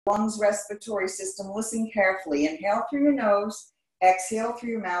lungs, respiratory system. Listen carefully. Inhale through your nose, exhale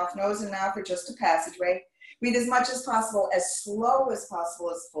through your mouth. Nose and mouth are just a passageway. Breathe as much as possible, as slow as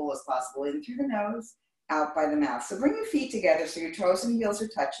possible, as full as possible. In through the nose, out by the mouth. So bring your feet together so your toes and heels are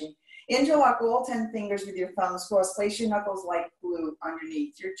touching. Interlock all 10 fingers with your thumbs crossed. Place your knuckles like glue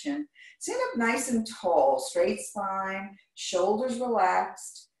underneath your chin. Stand up nice and tall, straight spine, shoulders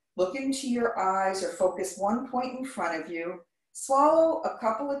relaxed. Look into your eyes or focus one point in front of you. Swallow a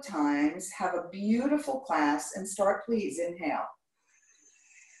couple of times. Have a beautiful class and start, please. Inhale.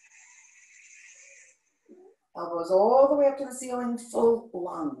 Elbows all the way up to the ceiling, full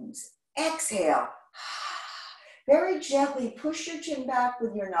lungs. Exhale. Very gently push your chin back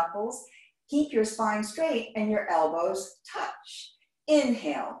with your knuckles. Keep your spine straight and your elbows touch.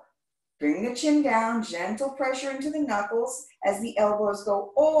 Inhale. Bring the chin down, gentle pressure into the knuckles as the elbows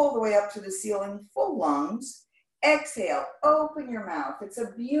go all the way up to the ceiling, full lungs. Exhale, open your mouth. It's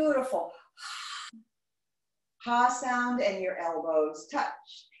a beautiful ha sound and your elbows touch.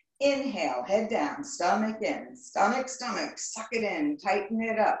 Inhale, head down, stomach in, stomach, suck it in, tighten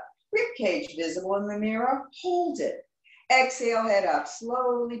it up. Rib cage visible in the mirror, hold it. Exhale, head up,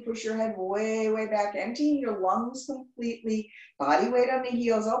 slowly push your head way, way back, emptying your lungs completely. Body weight on the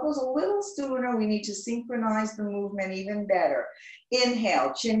heels, elbows a little sooner. We need to synchronize the movement even better.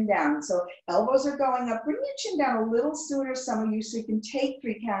 Inhale, chin down. So elbows are going up. Bring your chin down a little sooner, some of you, so you can take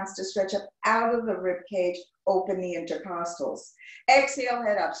 3 counts to stretch up out of the rib cage, open the intercostals. Exhale,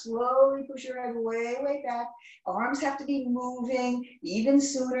 head up. Slowly push your head way, way back. Arms have to be moving even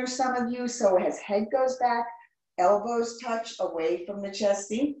sooner, some of you. So as head goes back, elbows touch away from the chest,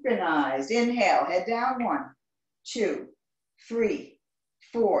 synchronized. Inhale, head down. 1, 2, 3,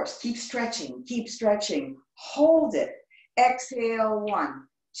 4. Keep stretching. Hold it. Exhale, 1,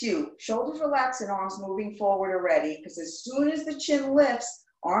 2. Shoulders relax and arms moving forward already, because as soon as the chin lifts,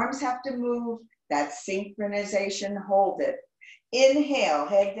 arms have to move. That synchronization, hold it. Inhale,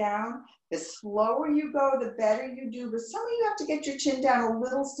 head down. The slower you go, the better you do. But some of you have to get your chin down a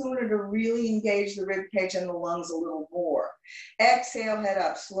little sooner to really engage the rib cage and the lungs a little more. Exhale, head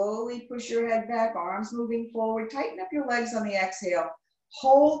up. Slowly push your head back, arms moving forward. Tighten up your legs on the exhale.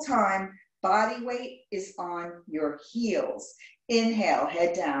 Whole time, body weight is on your heels. Inhale,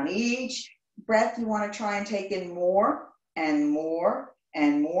 head down. Each breath you want to try and take in more and more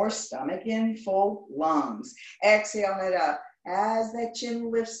and more. Stomach in, full lungs. Exhale, head up. As that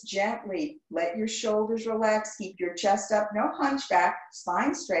chin lifts gently, let your shoulders relax. Keep your chest up, no hunchback,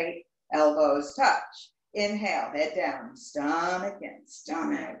 spine straight, elbows touch. Inhale, head down, stomach in,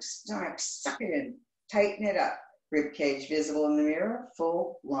 stomach, suck it in, tighten it up. Rib cage visible in the mirror,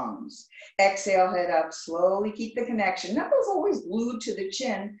 full lungs. Exhale, head up, slowly keep the connection. Knuckles always glued to the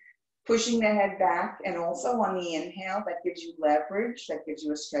chin, pushing the head back, and also on the inhale, that gives you leverage, that gives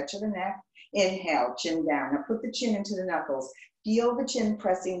you a stretch of the neck. Inhale, chin down. Now put the chin into the knuckles. Feel the chin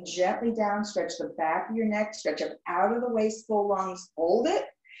pressing gently down. Stretch the back of your neck. Stretch up out of the waist, full lungs. Hold it.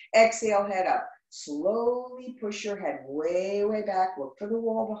 Exhale, head up. Slowly push your head way, way back. Look for the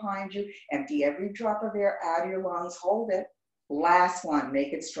wall behind you. Empty every drop of air out of your lungs. Hold it. Last one.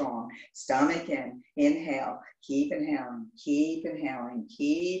 Make it strong. Stomach in. Inhale. Keep inhaling. Keep inhaling.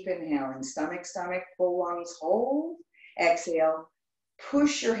 Keep inhaling. Stomach, full lungs. Hold. Exhale.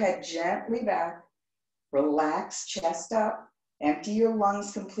 Push your head gently back, relax, chest up, empty your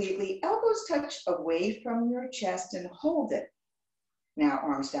lungs completely, elbows touch away from your chest and hold it. Now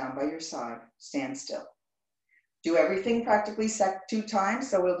arms down by your side, stand still. Do everything practically 2 times,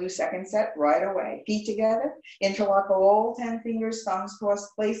 so we'll do second set right away. Feet together, interlock all 10 fingers, thumbs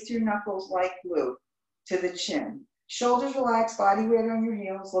crossed, place your knuckles like glue to the chin. Shoulders relaxed, body weight on your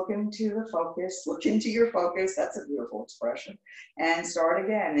heels, look into your focus, that's a beautiful expression. And start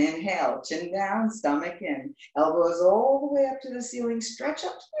again, inhale, chin down, stomach in. Elbows all the way up to the ceiling, stretch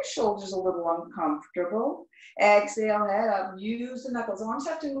up to your shoulders a little uncomfortable. Exhale, head up, use the knuckles. Arms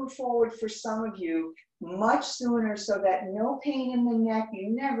have to move forward for some of you much sooner so that no pain in the neck.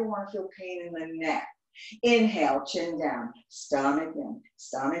 You never want to feel pain in the neck. Inhale, chin down, stomach in,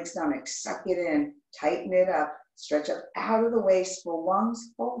 stomach, suck it in, tighten it up. Stretch up out of the waist, full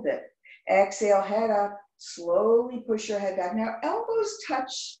lungs, hold it. Exhale, head up, slowly push your head back. Now, elbows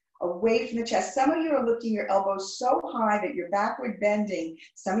touch away from the chest. Some of you are lifting your elbows so high that you're backward bending.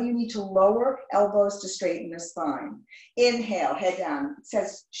 Some of you need to lower elbows to straighten the spine. Inhale, head down. It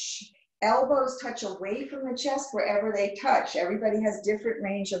says shh. Elbows touch away from the chest wherever they touch. Everybody has different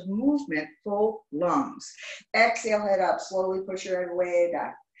range of movement, full lungs. Exhale, head up, slowly push your head way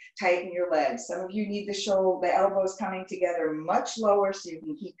back. Tighten your legs. Some of you need the elbows coming together much lower so you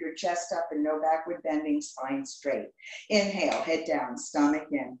can keep your chest up and no backward bending, spine straight. Inhale, head down, stomach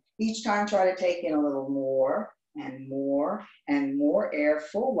in. Each time try to take in a little more and more and more air,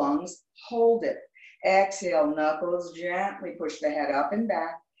 full lungs, hold it. Exhale, knuckles, gently push the head up and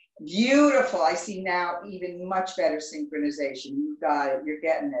back. Beautiful. I see now even much better synchronization. You got it. You're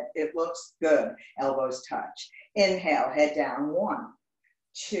getting it. It looks good. Elbows touch. Inhale, head down. 1,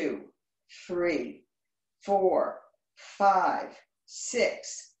 2, 3, 4, 5,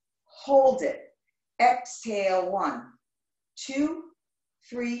 6. Hold it. Exhale. 1, 2,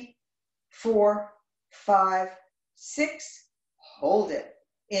 3, 4, 5, 6. Hold it.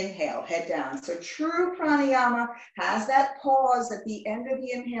 Inhale, head down. So true pranayama has that pause at the end of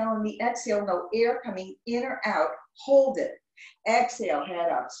the inhale and the exhale, no air coming in or out. Hold it. Exhale, head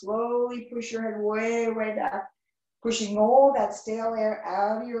up. Slowly push your head way, way back, pushing all that stale air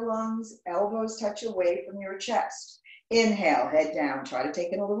out of your lungs. Elbows touch away from your chest. Inhale, head down. Try to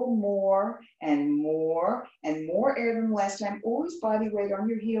take in a little more and more and more air than last time. Always body weight on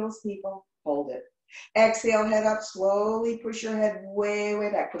your heels, people. Hold it. Exhale, head up, slowly push your head way,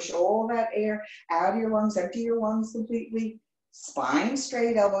 way back. Push all that air out of your lungs, empty your lungs completely. Spine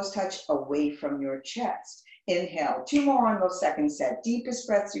straight, elbows touch away from your chest. Inhale, 2 more on those second set. Deepest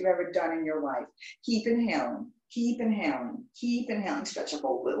breaths you've ever done in your life. Keep inhaling, keep inhaling, keep inhaling. Stretch up a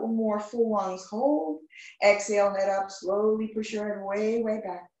little more, full lungs, hold. Exhale, head up, slowly push your head way, way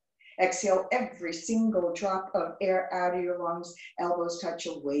back. Exhale every single drop of air out of your lungs. Elbows touch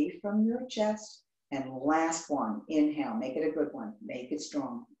away from your chest. And last one, inhale, make it a good one, make it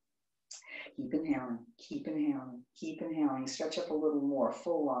strong. Keep inhaling, keep inhaling, keep inhaling. Stretch up a little more,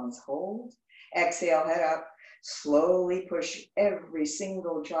 full lungs, hold. Exhale, head up, slowly push every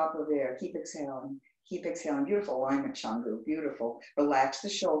single drop of air. Keep exhaling, keep exhaling. Beautiful alignment, Shanghu, beautiful. Relax the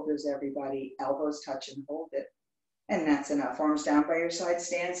shoulders, everybody. Elbows touch and hold it. And that's enough. Arms down by your side,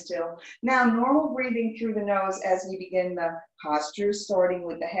 stand still. Now, normal breathing through the nose as we begin the posture, starting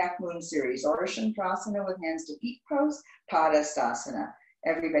with the half moon series. Ardha Chandrasana with hands to feet pose, Padastasana.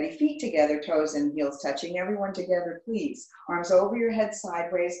 Everybody, feet together, toes and heels touching. Everyone together, please. Arms over your head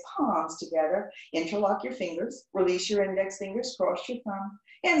sideways, palms together. Interlock your fingers. Release your index fingers, cross your thumb.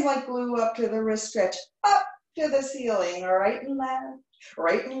 Hands like glue up to the wrist, stretch up to the ceiling. Right and left,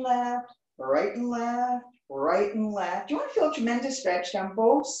 right and left, right and left. Right and left. You want to feel a tremendous stretch down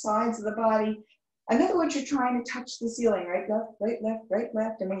both sides of the body. In other words, you're trying to touch the ceiling, right, left, right, left, right,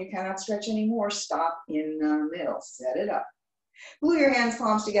 left. And when you cannot stretch anymore, stop in the middle. Set it up. Glue your hands,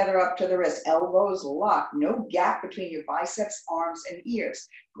 palms together up to the wrist. Elbows locked. No gap between your biceps, arms, and ears.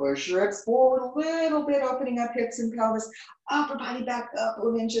 Push your hips forward a little bit, opening up hips and pelvis. Upper body back up,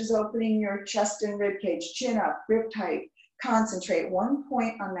 2 inches, opening your chest and rib cage. Chin up, grip tight. Concentrate 1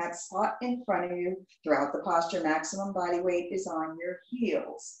 point on that spot in front of you. Throughout the posture, maximum body weight is on your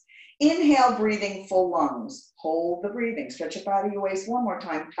heels. Inhale, breathing full lungs. Hold the breathing. Stretch up out of your waist 1 more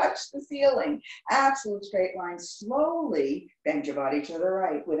time. Touch the ceiling. Absolute straight line. Slowly bend your body to the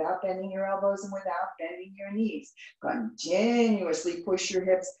right without bending your elbows and without bending your knees. Continuously push your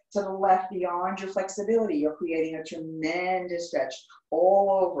hips to the left beyond your flexibility. You're creating a tremendous stretch all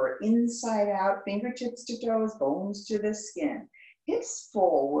over, inside out, fingertips to toes, bones to the skin. Hips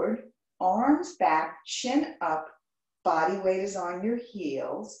forward, arms back, chin up, body weight is on your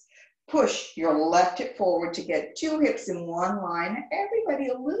heels. Push your left hip forward to get 2 hips in 1 line. Everybody,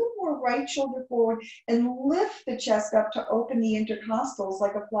 a little more right shoulder forward and lift the chest up to open the intercostals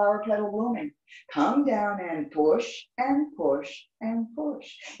like a flower petal blooming. Come down and push and push and push.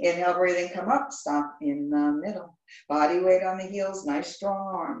 Inhale, breathing, come up, stop in the middle. Body weight on the heels, nice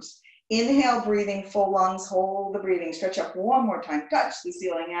strong arms. Inhale, breathing, full lungs, hold the breathing. Stretch up 1 more time, touch the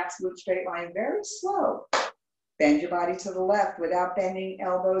ceiling, absolute straight line, very slow. Bend your body to the left without bending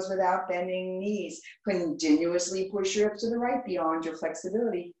elbows, without bending knees. Continuously push your hips to the right beyond your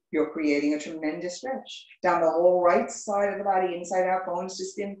flexibility. You're creating a tremendous stretch. Down the whole right side of the body, inside out, bones to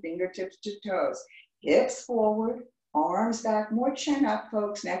skin, fingertips to toes. Hips forward, arms back, more chin up,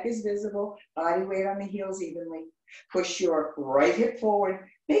 folks. Neck is visible, body weight on the heels evenly. Push your right hip forward,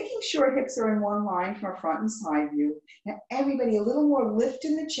 making sure hips are in 1 line from a front and side view. Now everybody, a little more lift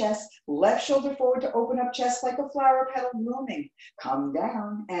in the chest, left shoulder forward to open up chest like a flower petal blooming. Come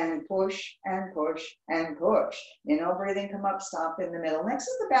down and push and push and push. Inhale, breathing, come up, stop in the middle. Next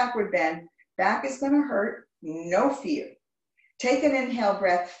is the backward bend. Back is gonna hurt, no fear. Take an inhale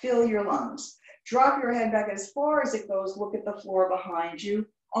breath, fill your lungs. Drop your head back as far as it goes, look at the floor behind you.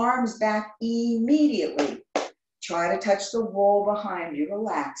 Arms back immediately. Try to touch the wall behind you.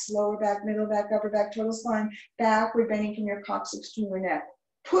 Relax. Lower back, middle back, upper back, total spine. Backward bending from your coccyx to your neck.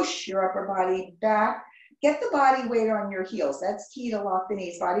 Push your upper body back. Get the body weight on your heels. That's key to lock the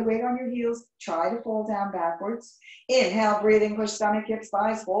knees. Body weight on your heels. Try to fold down backwards. Inhale, breathing, push stomach, hips,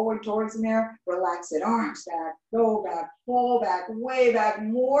 thighs forward towards the mirror. Relax it, arms back, go back, pull back, way back,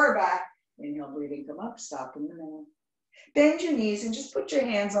 more back. Inhale, breathing, come up, stop in the middle. Bend your knees and just put your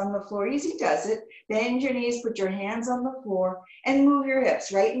hands on the floor. Easy does it. Bend your knees, put your hands on the floor, and move your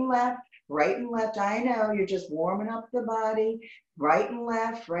hips right and left, right and left. I know, you're just warming up the body. Right and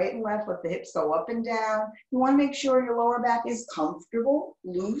left, let the hips go up and down. You want to make sure your lower back is comfortable,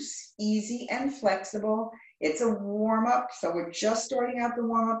 loose, easy, and flexible. It's a warm-up, so we're just starting out the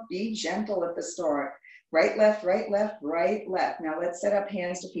warm-up. Be gentle at the start. Right, left, right, left, right, left. Now let's set up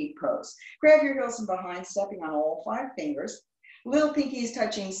hands to feet pose. Grab your heels from behind, stepping on all 5 fingers. Little pinkies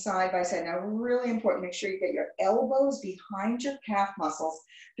touching side by side. Now, really important, make sure you get your elbows behind your calf muscles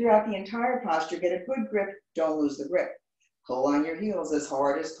throughout the entire posture. Get a good grip, don't lose the grip. Pull on your heels as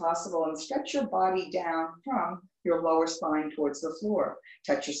hard as possible and stretch your body down from your lower spine towards the floor.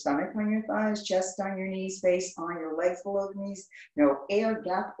 Touch your stomach on your thighs, chest on your knees, face on your legs below the knees. No air,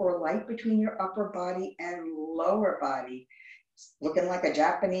 gap, or light between your upper body and lower body. Looking like a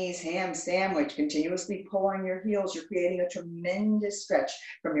Japanese ham sandwich. Continuously pull on your heels. You're creating a tremendous stretch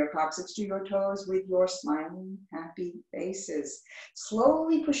from your coccyx to your toes with your smiling, happy faces.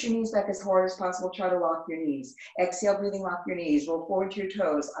 Slowly push your knees back as hard as possible. Try to lock your knees. Exhale, breathing, lock your knees. Roll forward to your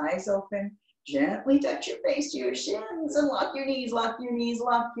toes. Eyes open. Gently touch your face to your shins and lock your knees, lock your knees,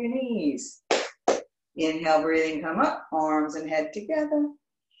 lock your knees. Inhale, breathing, come up. Arms and head together.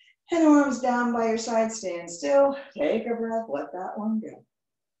 And arms down by your side, stand still. Take a breath, let that one go.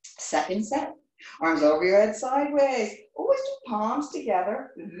 Second set. Arms over your head sideways. Always do palms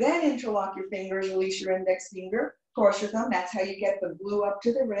together. Then interlock your fingers, release your index finger. Cross your thumb, that's how you get the glue up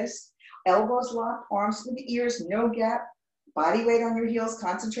to the wrist. Elbows locked, arms to the ears, no gap. Body weight on your heels,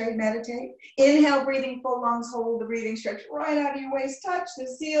 concentrate, meditate. Inhale, breathing, full lungs, hold the breathing, stretch right out of your waist, touch the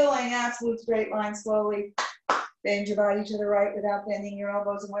ceiling, absolute straight line slowly. Bend your body to the right without bending your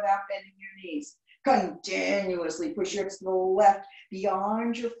elbows and without bending your knees. Continuously push your hips to the left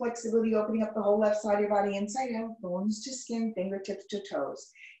beyond your flexibility, opening up the whole left side of your body, inside out, bones to skin, fingertips to toes.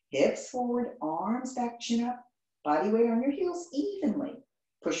 Hips forward, arms back, chin up, body weight on your heels evenly.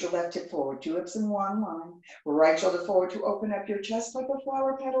 Push your left hip forward, 2 hips in one line. Right shoulder forward to open up your chest like a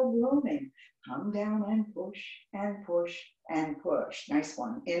flower petal blooming. Come down and push and push and push. Nice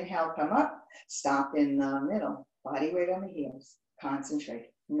one. Inhale, come up, stop in the middle. Body weight on the heels. Concentrate,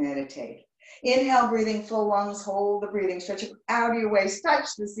 meditate. Inhale, breathing, full lungs, hold the breathing, stretch it out of your waist, touch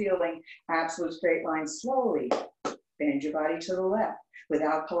the ceiling. Absolute straight line, slowly. Bend your body to the left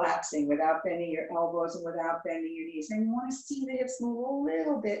without collapsing, without bending your elbows and without bending your knees. And you want to see the hips move a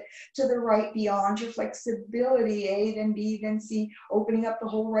little bit to the right beyond your flexibility. A, then B, then C, opening up the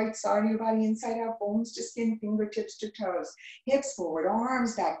whole right side of your body, inside out, bones to skin, fingertips to toes. Hips forward,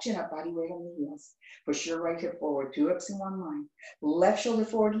 arms back, chin up, body weight on the heels. Push your right hip forward, 2 hips in one line. Left shoulder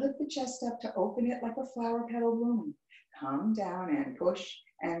forward, lift the chest up to open it like a flower petal blooming. Come down and push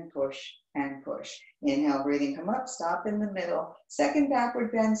and push and push. Inhale, breathing, come up, stop in the middle. Second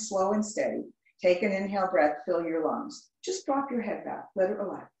backward bend, slow and steady. Take an inhale breath, fill your lungs. Just drop your head back, let it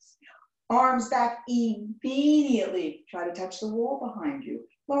relax. Arms back immediately. Try to touch the wall behind you.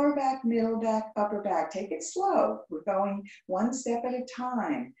 Lower back, middle back, upper back. Take it slow. We're going one step at a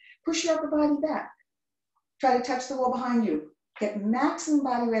time. Push your upper body back. Try to touch the wall behind you. Get maximum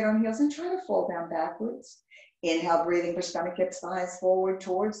body weight on heels and try to fall down backwards. Inhale, breathing for stomach, hips, thighs forward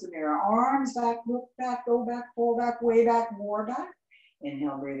towards the mirror. Arms back, look back, go back, pull back, way back, more back.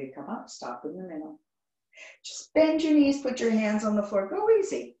 Inhale, breathing, come up, stop in the middle. Just bend your knees, put your hands on the floor. Go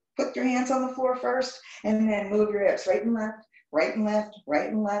easy. Put your hands on the floor first and then move your hips right and left, right and left, right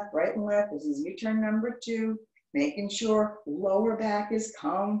and left, right and left. This is U-turn number 2. Making sure lower back is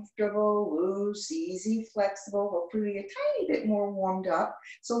comfortable, loose, easy, flexible, hopefully a tiny bit more warmed up.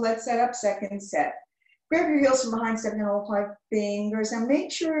 So let's set up second set. Grab your heels from behind, stepping on all 5 fingers, and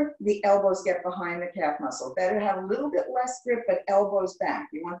make sure the elbows get behind the calf muscle. Better have a little bit less grip, but elbows back.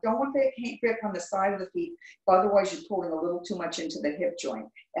 You don't want the grip on the side of the feet, otherwise you're pulling a little too much into the hip joint.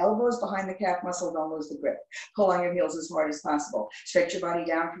 Elbows behind the calf muscle, don't lose the grip. Pull on your heels as hard as possible. Stretch your body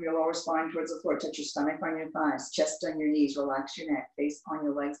down from your lower spine towards the floor. Touch your stomach on your thighs, chest on your knees. Relax your neck, face on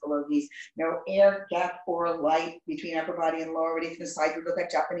your legs below knees. No air, gap, or light between upper body and lower body. From the side, you look like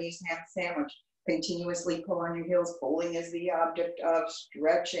Japanese ham sandwich. Continuously pull on your heels. Pulling is the object of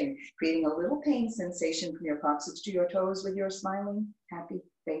stretching, creating a little pain sensation from your coccyx to your toes with your smiling, happy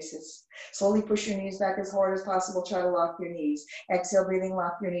faces. Slowly push your knees back as hard as possible. Try to lock your knees. Exhale, breathing,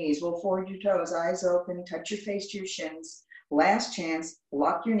 lock your knees. Roll forward your toes, eyes open. Touch your face to your shins. Last chance,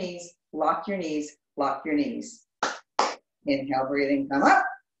 lock your knees, lock your knees, lock your knees. Inhale, breathing, come up,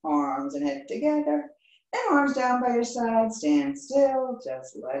 arms and head together, and arms down by your side, stand still,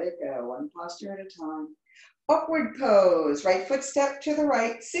 just let it go, one posture at a time. Upward pose, right foot step to the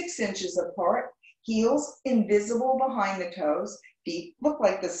right, 6 inches apart, heels invisible behind the toes, feet look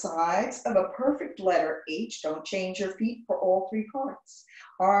like the sides of a perfect letter H, don't change your feet for all 3 parts.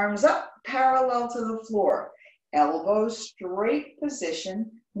 Arms up, parallel to the floor, elbows straight position,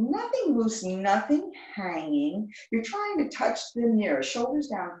 nothing loose, nothing hanging. You're trying to touch the mirror, shoulders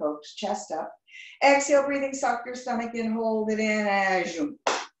down folks, chest up. Exhale, breathing, suck your stomach in, hold it in as you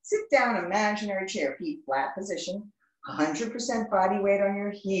sit down, imaginary chair, feet flat position, 100% body weight on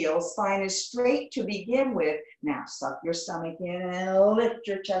your heels, spine is straight to begin with. Now suck your stomach in and lift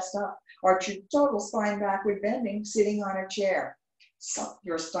your chest up. Arch your total spine backward bending, sitting on a chair. Suck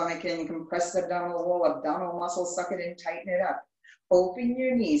your stomach in, compress the abdominal wall, abdominal muscles, suck it in, tighten it up. Open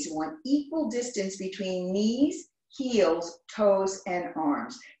your knees. You want equal distance between knees, heels, toes, and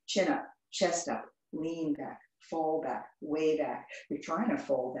arms. Chin up, chest up, lean back, fall back, way back. You're trying to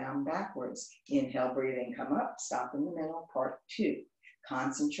fold down backwards. Inhale, breathing, come up, stop in the middle, part 2.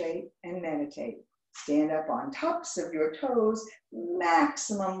 Concentrate and meditate. Stand up on tops of your toes,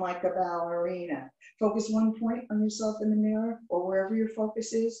 maximum like a ballerina. Focus one point on yourself in the mirror or wherever your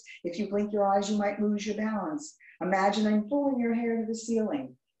focus is. If you blink your eyes, you might lose your balance. Imagine I'm pulling your hair to the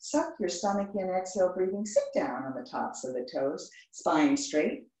ceiling. Suck your stomach in, exhale, breathing, sit down on the tops of the toes, spine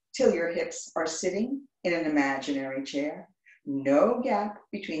straight till your hips are sitting in an imaginary chair. No gap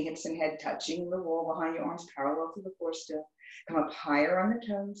between hips and head, touching the wall behind your arms, parallel to the floor still. Come up higher on the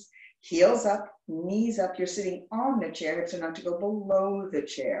toes, heels up, knees up. You're sitting on the chair, hips are not to go below the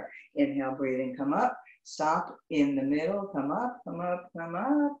chair. Inhale, breathing, come up, stop in the middle, come up, come up, come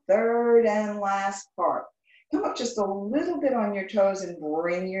up. Third and last part. Come up just a little bit on your toes and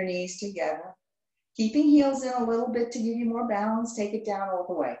bring your knees together. Keeping heels in a little bit to give you more balance, take it down all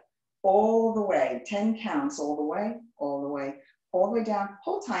the way. All the way, 10 counts, all the way, all the way, all the way down,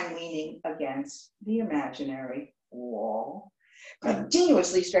 whole time leaning against the imaginary wall.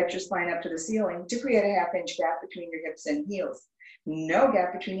 Continuously stretch your spine up to the ceiling to create a half-inch gap between your hips and heels. No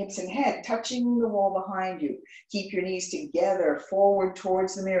gap between hips and head, touching the wall behind you. Keep your knees together, forward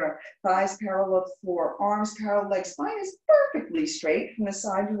towards the mirror, thighs parallel to the floor, arms parallel, legs, spine is perfectly straight. From the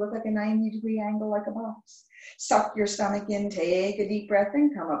side, you look like a 90-degree angle like a box. Suck your stomach in, take a deep breath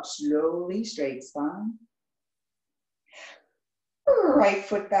in, come up slowly, straight spine. Right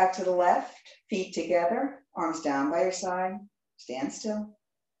foot back to the left, feet together, arms down by your side, stand still.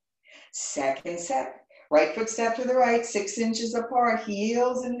 Second set. Right foot step to the right, 6 inches apart,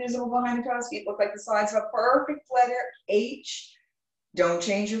 heels invisible behind the toes, feet look like the sides of a perfect letter H. Don't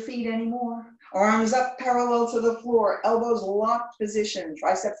change your feet anymore. Arms up parallel to the floor, elbows locked position,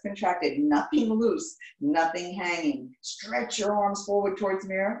 triceps contracted, nothing loose, nothing hanging. Stretch your arms forward towards the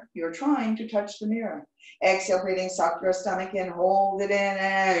mirror. You're trying to touch the mirror. Exhale, breathing, suck your stomach in, hold it in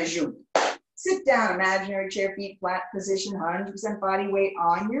as you sit down, imaginary chair, feet flat position, 100% body weight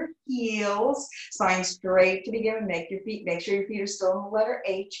on your heels, spine straight to begin. Make sure your feet are still in the letter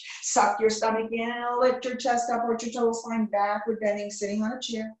H. Suck your stomach in, lift your chest up, arch your total spine backward bending, sitting on a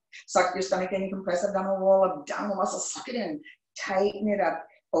chair. Suck your stomach in, you compress abdominal wall, abdominal muscles, suck it in, tighten it up,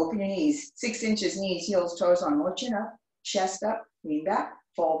 open your knees, 6 inches, knees, heels, toes on, more chin up, chest up, lean back,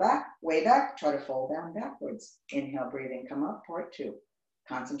 fall back, way back, try to fall down backwards. Inhale, breathing, come up, part 2.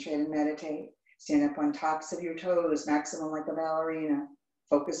 Concentrate and meditate. Stand up on tops of your toes, maximum like a ballerina.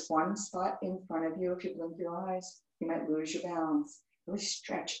 Focus one spot in front of you. If you blink your eyes, you might lose your balance. Really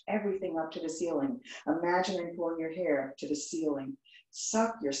stretch everything up to the ceiling. Imagine pulling your hair to the ceiling.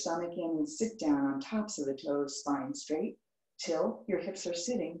 Suck your stomach in and sit down on tops of the toes, spine straight, till your hips are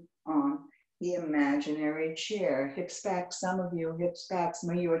sitting on the imaginary chair. Hips back, some of you, hips back.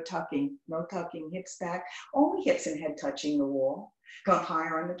 Some of you are tucking, no tucking, hips back. Only hips and head touching the wall. Go up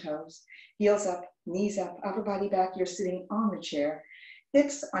higher on the toes. Heels up, knees up, upper body back. You're sitting on the chair.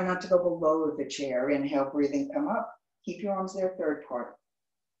 Hips are not to go below the chair. Inhale, breathing, come up. Keep your arms there, third part.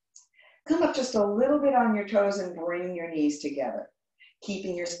 Come up just a little bit on your toes and bring your knees together.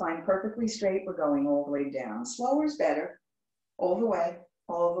 Keeping your spine perfectly straight, we're going all the way down. Slower is better. All the way,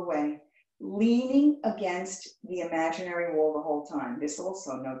 all the way. Leaning against the imaginary wall the whole time. This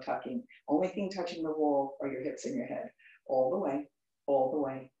also, no tucking. Only thing touching the wall are your hips and your head. All the way, all the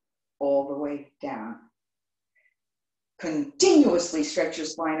way, all the way down. Continuously stretch your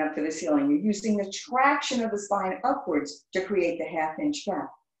spine up to the ceiling. You're using the traction of the spine upwards to create the half-inch gap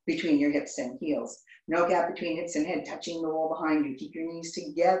between your hips and heels. No gap between hips and head, touching the wall behind you. Keep your knees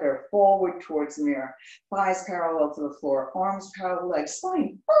together, forward towards the mirror. Thighs parallel to the floor, arms parallel legs,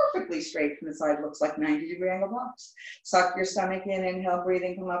 spine perfectly straight from the side. Looks like 90-degree angle box. Suck your stomach in, inhale,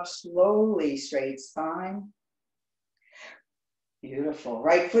 breathing, come up slowly, straight spine. Beautiful.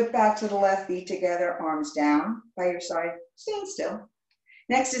 Right foot back to the left, feet together, arms down by your side. Stand still.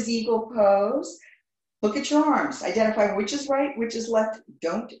 Next is eagle pose. Look at your arms. Identify which is right, which is left.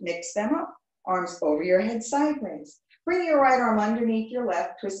 Don't mix them up. Arms over your head sideways. Bring your right arm underneath your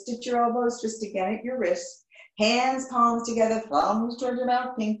left. Twist at your elbows. Twist again at your wrists. Hands, palms together. Thumbs towards your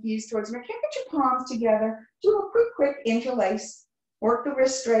mouth. Pinkies towards your mouth. Get your palms together. Do a quick interlace. Work the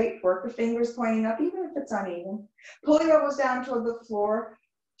wrist straight. Work the fingers pointing up, even if it's uneven. Pull your elbows down toward the floor.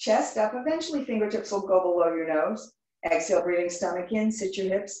 Chest up. Eventually, fingertips will go below your nose. Exhale, breathing, stomach in, sit your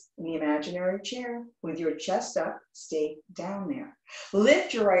hips in the imaginary chair with your chest up, stay down there.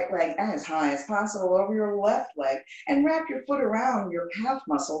 Lift your right leg as high as possible over your left leg and wrap your foot around your calf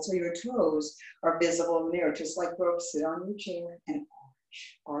muscle so your toes are visible in the mirror. Just like ropes, sit on your chair and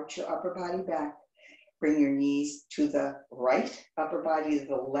arch your upper body back. Bring your knees to the right, upper body to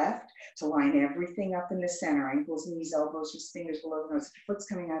the left to line everything up in the center. Ankles, knees, elbows, wrist, fingers below the nose. If your foot's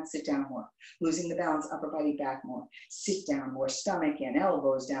coming out, sit down more. Losing the balance, upper body back more. Sit down more, stomach in,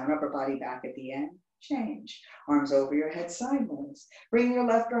 elbows down, upper body back at the end. Change. Arms over your head sideways. Bring your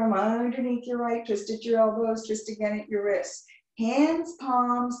left arm underneath your right. Twist at your elbows, twist again at your wrists. Hands,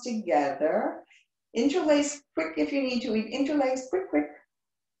 palms together. Interlace quick if you need to. Interlace quick.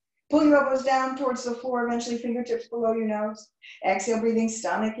 Pull your elbows down towards the floor, eventually fingertips below your nose. Exhale, breathing,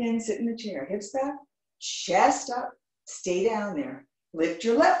 stomach in, sit in the chair. Hips back, chest up, stay down there. Lift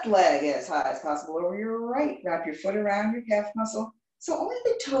your left leg as high as possible over your right. Wrap your foot around your calf muscle. So only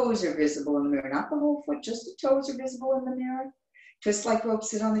the toes are visible in the mirror, not the whole foot, just the toes are visible in the mirror. Twist like rope,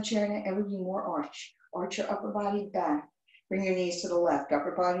 sit on the chair, and ever be more arch. Arch your upper body back. Bring your knees to the left,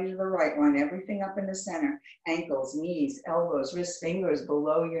 upper body to the right, line everything up in the center. Ankles, knees, elbows, wrists, fingers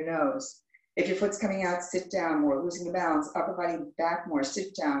below your nose. If your foot's coming out, sit down more, losing the balance, upper body back more,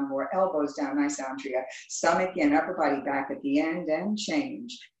 sit down more, elbows down, nice antria. Stomach in, upper body back at the end, and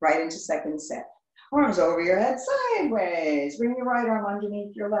change. Right into second set. Arms over your head, sideways. Bring your right arm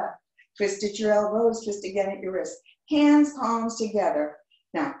underneath your left. Twist at your elbows, twist again at your wrist. Hands, palms together.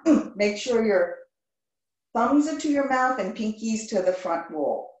 Now, make sure your thumbs are to your mouth and pinkies to the front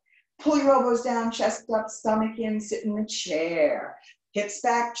wall. Pull your elbows down, chest up, stomach in, sit in the chair. Hips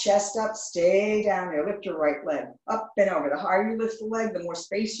back, chest up, stay down there. Lift your right leg up and over. The higher you lift the leg, the more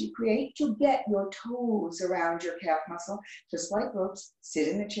space you create to get your toes around your calf muscle. Just like ropes, sit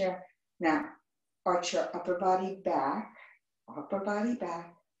in the chair. Now, arch your upper body back, upper body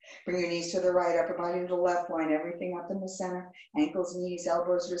back. Bring your knees to the right, upper body to the left, line everything up in the center. Ankles, knees,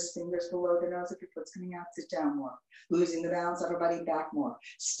 elbows, wrists, fingers below the nose. If your foot's coming out, sit down more. Losing the balance, upper body back more.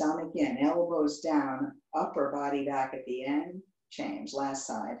 Stomach in, elbows down, upper body back at the end. Change, last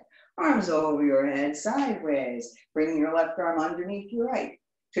side. Arms over your head, sideways. Bring your left arm underneath your right.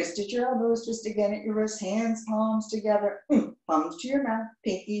 Twist at your elbows, twist again at your wrists, hands, palms together. Thumbs to your mouth,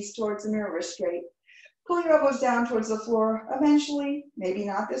 pinkies towards the mirror, wrist straight. Pull your elbows down towards the floor. Eventually, maybe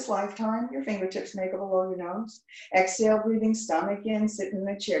not this lifetime, your fingertips may go below your nose. Exhale, breathing, stomach in, sit in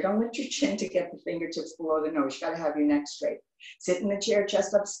the chair. Don't lift your chin to get the fingertips below the nose. You gotta have your neck straight. Sit in the chair,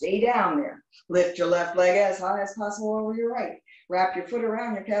 chest up, stay down there. Lift your left leg as high as possible over your right. Wrap your foot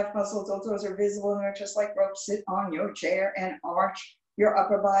around your calf muscles, those toes are visible in there, just like ropes. Sit on your chair and arch your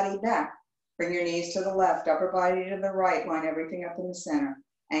upper body back. Bring your knees to the left, upper body to the right, line everything up in the center.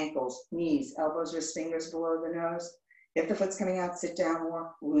 Ankles, knees, elbows, wrists, fingers below the nose. If the foot's coming out, sit down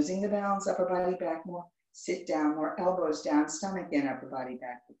more. Losing the balance, upper body back more. Sit down more, elbows down, stomach in, upper body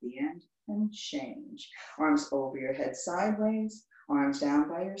back at the end, and change. Arms over your head sideways, arms down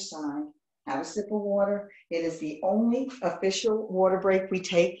by your side. Have a sip of water. It is the only official water break we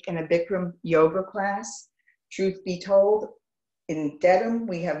take in a Bikram yoga class. Truth be told, in Dedham,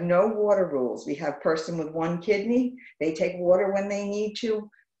 we have no water rules. We have person with one kidney. They take water when they need to.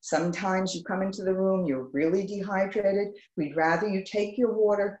 Sometimes you come into the room, you're really dehydrated. We'd rather you take your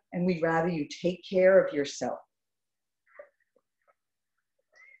water and we'd rather you take care of yourself.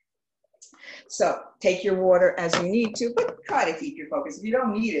 So take your water as you need to, but try to keep your focus. If you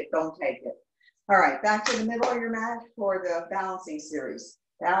don't need it, don't take it. All right, back to the middle of your mat for the balancing series.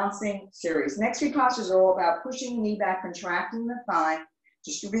 Balancing series. Next three postures are all about pushing the knee back, contracting the thigh,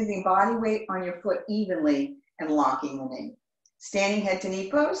 distributing body weight on your foot evenly, and locking the knee. Standing head to knee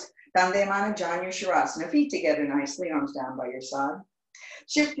pose, Dandayamana Janu Shavasana, feet together nicely, arms down by your side.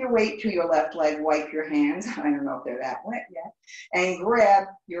 Shift your weight to your left leg, wipe your hands. I don't know if they're that wet yet. And grab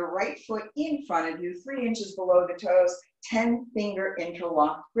your right foot in front of you, 3 inches below the toes, 10-finger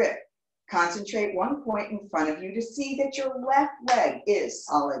interlocked grip. Concentrate one point in front of you to see that your left leg is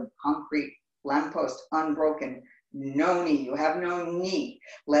solid, concrete, lamppost, unbroken. No knee, you have no knee.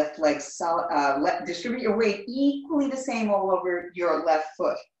 Left leg solid, distribute your weight equally the same all over your left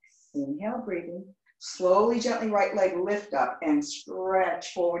foot. Inhale, breathing. Slowly, gently, right leg lift up and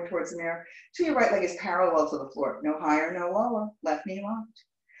stretch forward towards the mirror till your right leg is parallel to the floor. No higher, no lower. Left knee locked.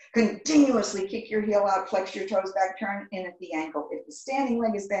 Continuously kick your heel out, flex your toes back, turn in at the ankle. If the standing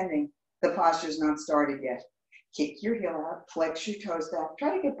leg is bending, the posture is not started yet. Kick your heel out, flex your toes back.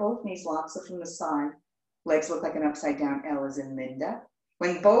 Try to get both knees locked so from the side. Legs look like an upside down L as in Linda.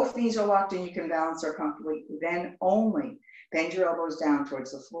 When both knees are locked and you can balance or comfortably, then only bend your elbows down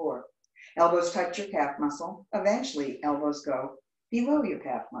towards the floor. Elbows touch your calf muscle. Eventually, elbows go below your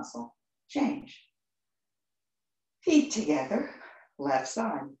calf muscle. Change. Feet together, left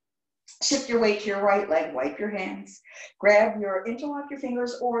side. Shift your weight to your right leg, wipe your hands. Interlock your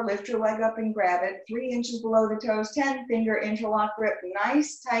fingers or lift your leg up and grab it. 3 inches below the toes, 10-finger interlock grip.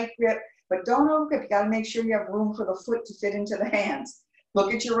 Nice tight grip, but don't overgrip. You gotta make sure you have room for the foot to fit into the hands.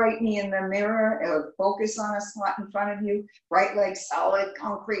 Look at your right knee in the mirror, focus on a slot in front of you. Right leg solid,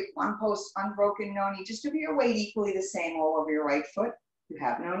 concrete, one post, unbroken, no knee. Distribute your weight equally the same all over your right foot. You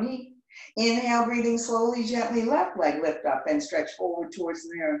have no knee. Inhale, breathing slowly, gently, left leg lift up and stretch forward towards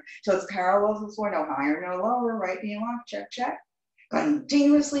the mirror till it's parallel to the floor, no higher, no lower. Right knee locked, check, check.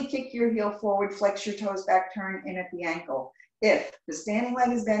 Continuously kick your heel forward, flex your toes back, turn in at the ankle. If the standing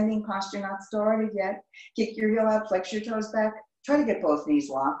leg is bending, posture not started yet, kick your heel out, flex your toes back. Try to get both knees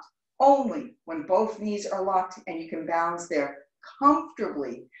locked. Only when both knees are locked and you can balance there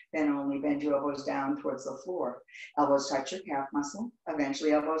comfortably, then only bend your elbows down towards the floor. Elbows touch your calf muscle.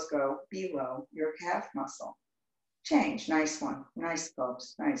 Eventually, elbows go below your calf muscle. Change. Nice one. Nice,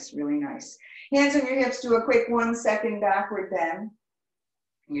 folks. Nice. Really nice. Hands on your hips. Do a quick 1 second backward bend.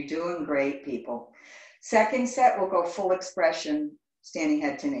 You're doing great, people. Second set, we'll go full expression, standing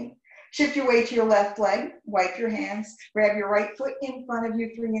head to knee. Shift your weight to your left leg, wipe your hands, grab your right foot in front of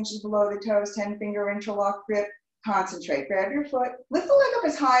you, 3 inches below the toes, 10-finger interlock grip, concentrate. Grab your foot, lift the leg up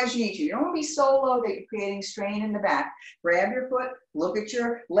as high as you need to. You don't want to be so low that you're creating strain in the back. Grab your foot, look at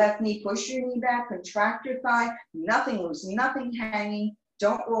your left knee, push your knee back, contract your thigh, nothing loose, nothing hanging.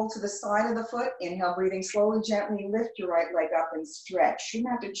 Don't roll to the side of the foot. Inhale, breathing slowly, gently, lift your right leg up and stretch. You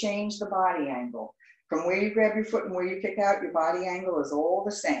don't have to change the body angle. From where you grab your foot and where you kick out, your body angle is all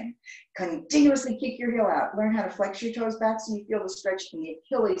the same. Continuously kick your heel out. Learn how to flex your toes back so you feel the stretch in the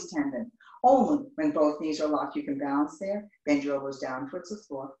Achilles tendon. Only when both knees are locked, you can balance there. Bend your elbows down towards the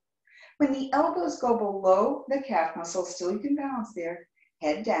floor. When the elbows go below the calf muscle, still you can balance there.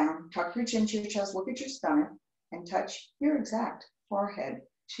 Head down, tuck your chin to your chest, look at your stomach, and touch your exact forehead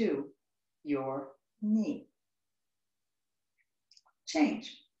to your knee.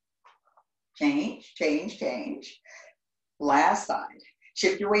 Change. Change, change, change. Last side.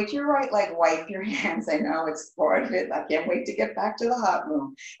 Shift your weight to your right leg, wipe your hands. I know it's part of it. I can't wait to get back to the hot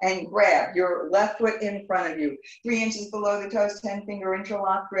room. And grab your left foot in front of you. 3 inches below the toes, 10-finger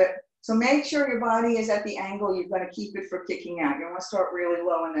interlock grip. So make sure your body is at the angle you're going to keep it for kicking out. You don't want to start really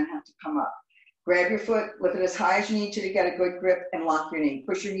low and then have to come up. Grab your foot, lift it as high as you need to get a good grip, and lock your knee.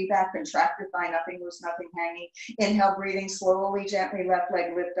 Push your knee back, contract your thigh, nothing loose, nothing hanging. Inhale, breathing slowly, gently, left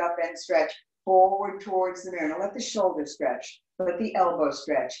leg lift up and stretch forward towards the mirror. Now let the shoulder stretch, let the elbow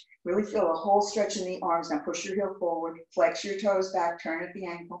stretch. Really feel a whole stretch in the arms. Now push your heel forward, flex your toes back, turn at the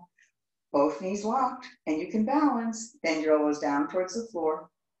ankle. Both knees locked, and you can balance. Bend your elbows down towards the floor.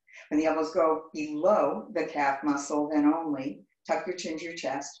 When the elbows go below the calf muscle, then only tuck your chin to your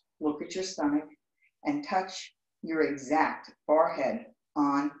chest, look at your stomach, and touch your exact forehead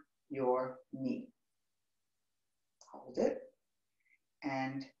on your knee. Hold it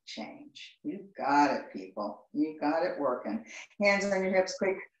and change. You got it, people. You got it working. Hands on your hips,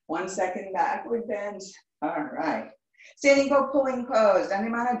 quick 1 second backward bend. All right. Standing boat pulling pose,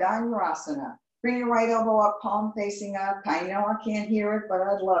 Dandasana Dhanurasana. Bring your right elbow up, palm facing up. I know I can't hear it, but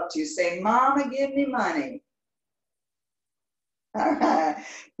I'd love to. Say, Mama, give me money. All right.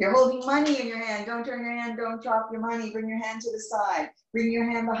 You're holding money in your hand. Don't turn your hand, don't drop your money. Bring your hand to the side. Bring your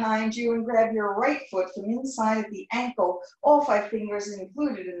hand behind you and grab your right foot from inside of the ankle. All 5 fingers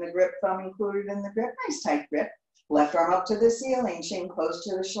included in the grip, thumb included in the grip. Nice tight grip. Left arm up to the ceiling, chin close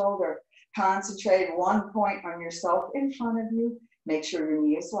to the shoulder. Concentrate 1 point on yourself in front of you. Make sure your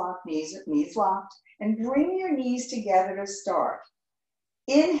knee is locked, knees locked, and bring your knees together to start.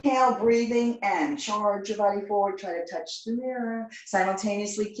 Inhale, breathing in. Charge your body forward. Try to touch the mirror.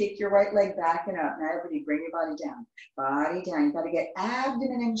 Simultaneously kick your right leg back and up. Now everybody bring your body down. Body down. You've got to get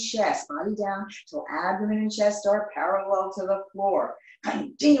abdomen and chest. Body down till abdomen and chest are parallel to the floor.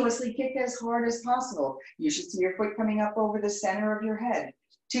 Continuously kick as hard as possible. You should see your foot coming up over the center of your head.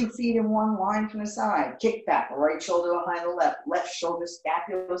 2 feet in one line from the side. Kick back, right shoulder behind the left shoulder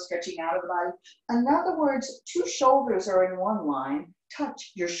scapula stretching out of the body. In other words, 2 shoulders are in one line.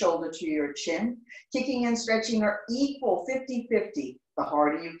 Touch your shoulder to your chin. Kicking and stretching are equal, 50-50. The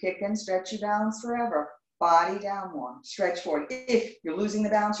harder you kick and stretch, you balance forever. Body down more, stretch forward. If you're losing the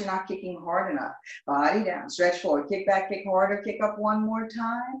balance, you're not kicking hard enough. Body down, stretch forward, kick back, kick harder, kick up one more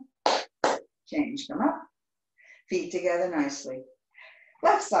time. Change, come up. Feet together nicely.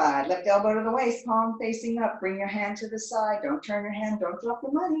 Left side, left elbow to the waist, palm facing up. Bring your hand to the side. Don't turn your hand, don't drop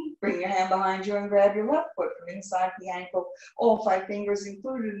the money. Bring your hand behind you and grab your left foot from inside the ankle. All 5 fingers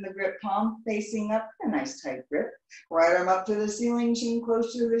included in the grip, palm facing up. A nice tight grip. Right arm up to the ceiling, chin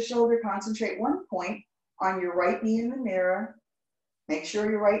close to the shoulder. Concentrate one point on your right knee in the mirror. Make sure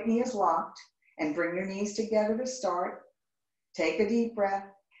your right knee is locked and bring your knees together to start. Take a deep breath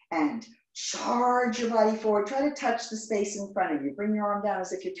and charge your body forward. Try to touch the space in front of you. Bring your arm down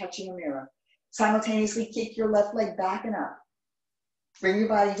as if you're touching a mirror. Simultaneously kick your left leg back and up. Bring your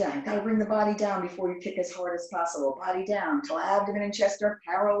body down. You've got to bring the body down before you kick as hard as possible. Body down till abdomen and chest are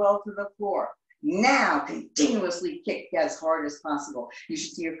parallel to the floor. Now, continuously kick as hard as possible. You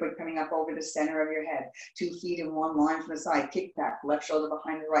should see your foot coming up over the center of your head. 2 feet in one line from the side. Kick back, left shoulder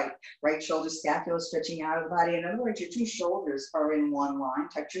behind the right. Right shoulder scapula stretching out of the body. In other words, your 2 shoulders are in one line.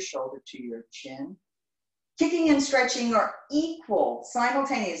 Touch your shoulder to your chin. Kicking and stretching are equal,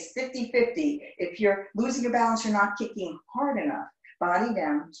 simultaneous, 50-50. If you're losing your balance, you're not kicking hard enough. Body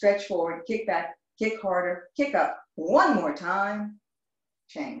down, stretch forward, kick back, kick harder, kick up. One more time.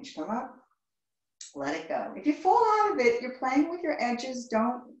 Change, come up. Let it go. If you fall out of it, you're playing with your edges.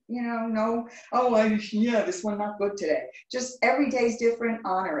 Don't, yeah, this one not good today. Just every day's different,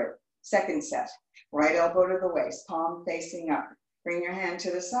 honor it. Second set. Right elbow to the waist, palm facing up. Bring your hand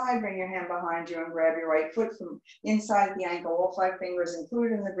to the side, bring your hand behind you and grab your right foot from inside the ankle. All 5 fingers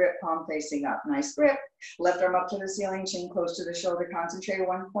included in the grip, palm facing up. Nice grip. Left arm up to the ceiling, chin close to the shoulder. Concentrate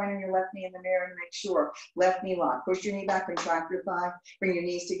one point on your left knee in the mirror and make sure left knee lock. Push your knee back, contract your thigh. Bring your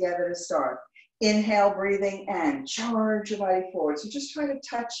knees together to start. Inhale, breathing in. Charge your body forward. So just try to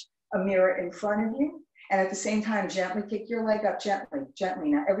touch a mirror in front of you. And at the same time, gently kick your leg up, gently.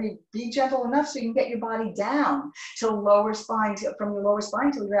 Now, be gentle enough so you can get your body down till lower spine, from your lower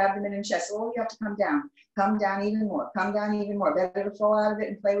spine till your abdomen and chest. So all you have to come down even more, Better to fall out of it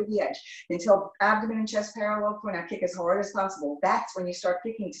and play with the edge until abdomen and chest parallel. Now kick as hard as possible. That's when you start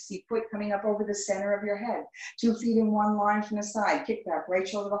kicking to see foot coming up over the center of your head. 2 feet in one line from the side. Kick back, right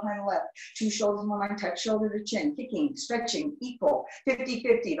shoulder behind the left. 2 shoulders in one line, touch shoulder to chin. Kicking, stretching, equal,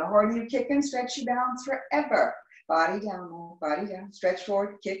 50-50. The harder you kick and stretch, you balance forever. Body down, stretch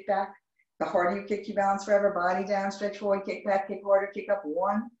forward, kick back. The harder you kick, you balance forever. Body down, stretch forward, kick back, kick harder, kick up.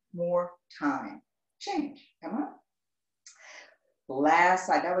 One more time. Change, come up. Last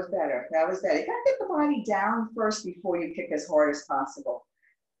side, that was better. You gotta get the body down first before you kick as hard as possible.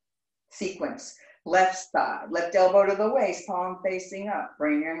 Sequence, left side, left elbow to the waist, palm facing up.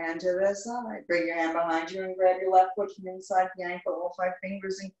 Bring your hand to the side. Bring your hand behind you and grab your left foot from inside the ankle. All 5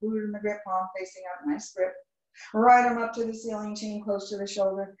 fingers included in the grip, palm facing up. Nice grip. Right arm up to the ceiling, chin close to the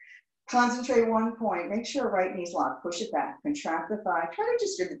shoulder. Concentrate one point. Make sure right knee's locked. Push it back. Contract the thigh. Try to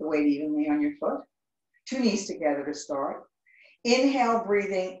distribute the weight evenly on your foot. 2 knees together to start. Inhale,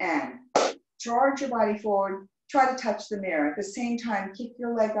 breathing in. Charge your body forward. Try to touch the mirror. At the same time, keep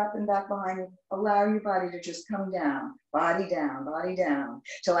your leg up and back behind you. Allow your body to just come down. Body down.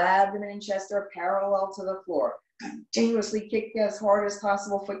 Till abdomen and chest are parallel to the floor. Continuously kick as hard as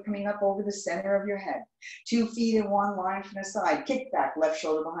possible, foot coming up over the center of your head. 2 feet in one line from the side. Kick back, left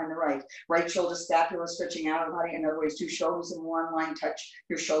shoulder behind the right. Right shoulder scapula stretching out of the body. In other words, 2 shoulders in one line. Touch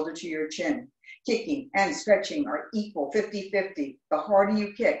your shoulder to your chin. Kicking and stretching are equal, 50-50. The harder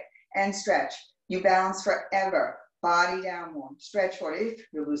you kick and stretch, you balance forever. Body down more. Stretch forward. If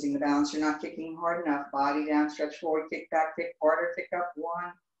you're losing the balance, you're not kicking hard enough. Body down, stretch forward, kick back, kick harder, kick up.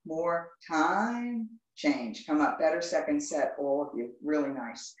 One more time. Change. Come up. Better second set, all of you. Really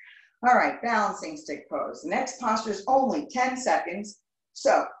nice. All right, balancing stick pose. The next posture is only 10 seconds.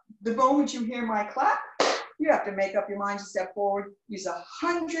 So the moment you hear my clap, you have to make up your mind to step forward. Use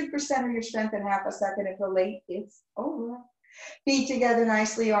 100% of your strength in half a second. If you're late, it's over. Feet together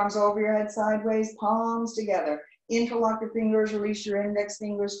nicely, arms over your head sideways, palms together. Interlock your fingers, release your index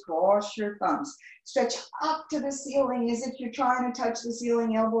fingers, cross your thumbs. Stretch up to the ceiling as if you're trying to touch the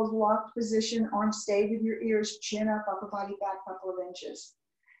ceiling, elbows locked position, arms stay with your ears, chin up, upper body back a couple of inches.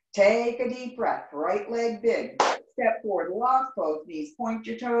 Take a deep breath, right leg big. Step forward, lock both knees, point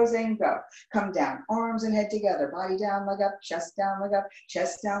your toes and go. Come down, arms and head together, body down, leg up, chest down, leg up,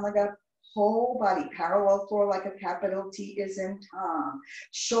 chest down, leg up. Whole body parallel floor like a capital T is in Tom.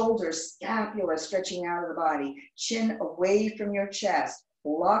 Shoulders, scapula stretching out of the body. Chin away from your chest.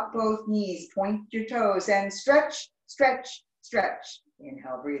 Lock both knees, point your toes and stretch, stretch, stretch.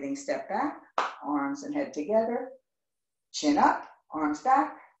 Inhale, breathing, step back. Arms and head together. Chin up, arms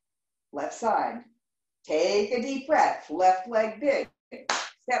back. Left side. Take a deep breath. Left leg big.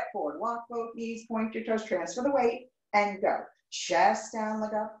 Step forward, lock both knees, point your toes, transfer the weight and go. Chest down,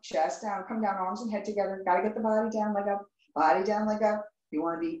 leg up, chest down, come down, arms and head together. Gotta get the body down, leg up, body down, leg up. You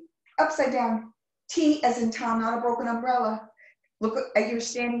wanna be upside down. T as in Tom, not a broken umbrella. Look at your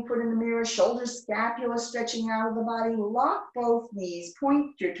standing foot in the mirror, shoulders, scapula stretching out of the body. Lock both knees,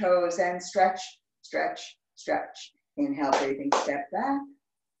 point your toes and stretch, stretch, stretch. Inhale, breathing, step back.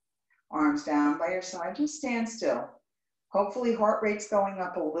 Arms down by your side, just stand still. Hopefully heart rate's going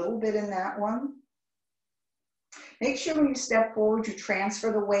up a little bit in that one. Make sure when you step forward, you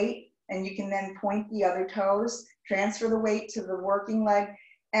transfer the weight and you can then point the other toes, transfer the weight to the working leg.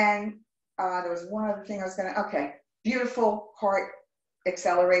 And there was one other thing I was okay, beautiful heart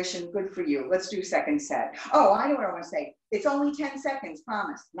acceleration, good for you. Let's do second set. Oh, I know what I want to say. It's only 10 seconds,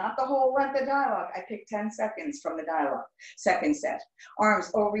 promise. Not the whole length of dialogue. I picked 10 seconds from the dialogue. Second set.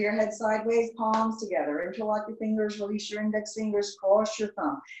 Arms over your head sideways, palms together. Interlock your fingers, release your index fingers, cross your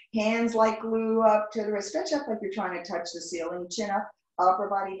thumb. Hands like glue up to the wrist. Stretch up like you're trying to touch the ceiling. Chin up, upper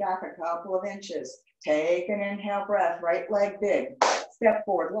body back a couple of inches. Take an inhale breath, right leg big. Step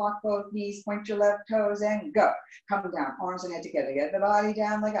forward, lock both knees, point your left toes and go. Come down, arms and head together. Get the body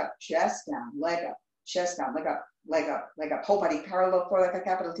down, leg up, chest down, leg up, chest down, leg up, leg up, leg up. Whole body parallel floor like a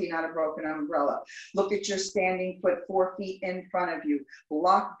capital T, not a broken umbrella. Look at your standing foot 4 feet in front of you.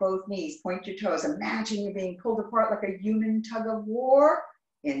 Lock both knees, point your toes. Imagine you're being pulled apart like a human tug of war.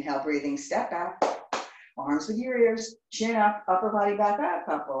 Inhale, breathing, step back. Arms with your ears, chin up, upper body back a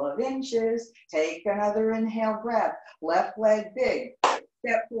couple of inches. Take another inhale breath. Left leg big.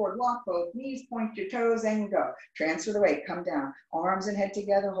 Step forward, lock both knees, point your toes and go. Transfer the weight, come down. Arms and head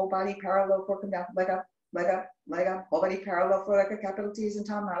together, whole body parallel floor, come down, leg up, leg up, leg up. Whole body parallel floor like a capital T as in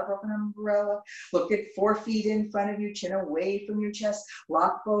Tom, not a broken umbrella. Look at 4 feet in front of you, chin away from your chest.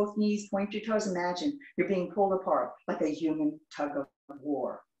 Lock both knees, point your toes. Imagine you're being pulled apart like a human tug of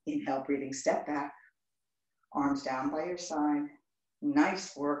war. Inhale, breathing, step back. Arms down by your side.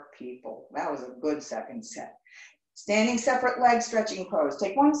 Nice work, people. That was a good second set. Standing separate leg stretching pose.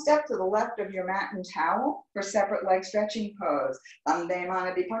 Take one step to the left of your mat and towel for separate leg stretching pose. Bandhe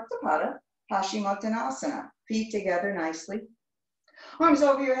Mana Vipaktapada, Paschimottanasana. Feet together nicely. Arms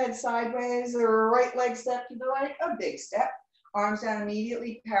over your head sideways, right leg step to the right, a big step. Arms down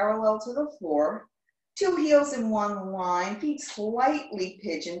immediately parallel to the floor. 2 heels in one line, feet slightly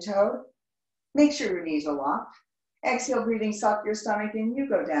pigeon-toed. Make sure your knees are locked. Exhale, breathing, suck your stomach in. You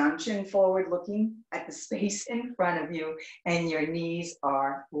go down, chin forward, looking at the space in front of you, and your knees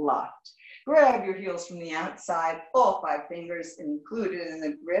are locked. Grab your heels from the outside, all 5 fingers included in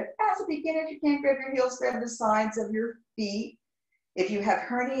the grip. As a beginner, if you can't grab your heels, grab the sides of your feet. If you have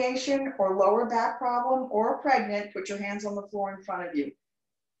herniation or lower back problem or are pregnant, put your hands on the floor in front of you.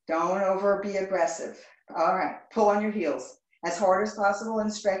 Don't be aggressive. All right, pull on your heels as hard as possible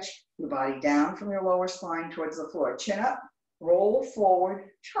and stretch your body down from your lower spine towards the floor. Chin up, roll forward,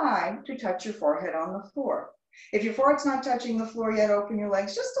 try to touch your forehead on the floor. If your forehead's not touching the floor yet, open your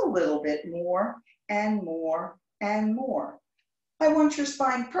legs just a little bit more and more and more. I want your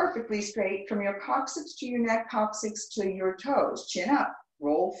spine perfectly straight from your coccyx to your neck, coccyx to your toes. Chin up,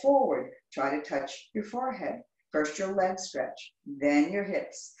 roll forward, try to touch your forehead. First your legs stretch, then your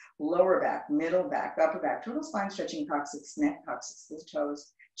hips, lower back, middle back, upper back, total spine stretching, coccyx, neck, coccyx to the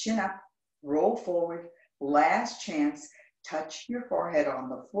toes. Chin up, roll forward, last chance, touch your forehead on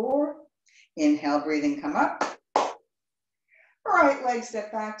the floor. Inhale, breathing, come up. Right leg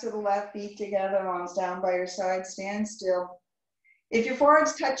step back to the left, feet together, arms down by your side, stand still. If your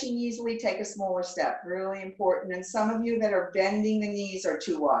forehead's touching easily, take a smaller step, really important. And some of you that are bending the knees are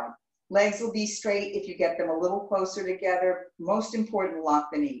too wide. Legs will be straight if you get them a little closer together. Most important, lock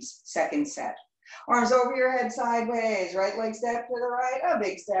the knees. Second set. Arms over your head sideways, right leg step to the right, a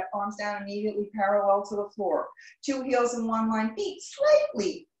big step, arms down immediately parallel to the floor. 2 heels in one line, feet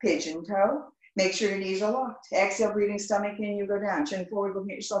slightly pigeon toe. Make sure your knees are locked. Exhale, breathing stomach in, you go down. Chin forward,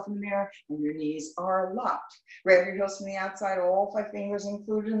 looking at yourself in the mirror, and your knees are locked. Grab your heels from the outside, all 5 fingers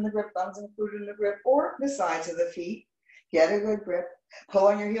included in the grip, thumbs included in the grip, or the sides of the feet. Get a good grip. Pull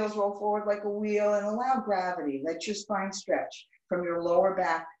on your heels, roll forward like a wheel, and allow gravity. Let your spine stretch from your lower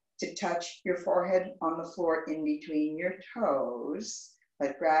back to touch your forehead on the floor in between your toes.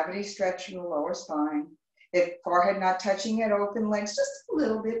 Let gravity stretch from the lower spine. If forehead not touching it, open legs just a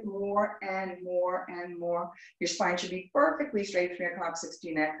little bit more and more and more. Your spine should be perfectly straight from your coccyx to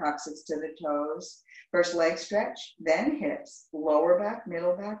your neck, coccyx to the toes. First leg stretch, then hips, lower back,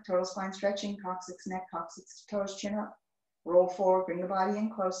 middle back, total spine stretching, coccyx, neck, coccyx to toes, chin up. Roll forward, bring the body in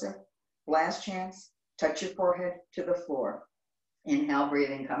closer. Last chance, touch your forehead to the floor. Inhale,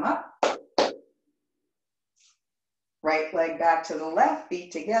 breathing, come up. Right leg back to the left,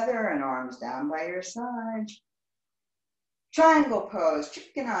 feet together and arms down by your side. Triangle pose,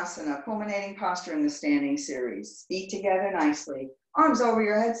 Trikonasana, culminating posture in the standing series. Feet together nicely. Arms over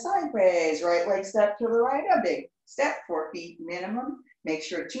your head sideways. Right leg step to the right, a big step, 4 feet minimum. Make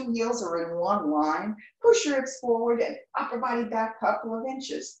sure 2 heels are in one line. Push your hips forward and upper body back a couple of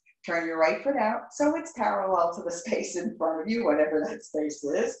inches. Turn your right foot out so it's parallel to the space in front of you, whatever that space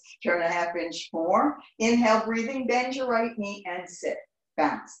is. Turn a ½ inch more. Inhale, breathing, bend your right knee and sit.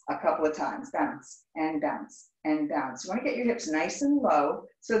 Bounce a couple of times. Bounce and bounce and bounce. You want to get your hips nice and low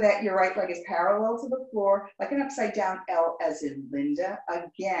so that your right leg is parallel to the floor, like an upside down L as in Linda.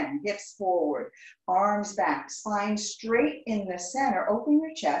 Again, hips forward, arms back, spine straight in the center. Open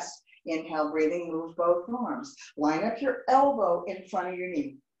your chest. Inhale, breathing, move both arms. Line up your elbow in front of your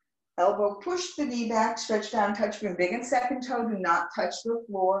knee. Elbow, push the knee back, stretch down, touch your big and second toe. Do not touch the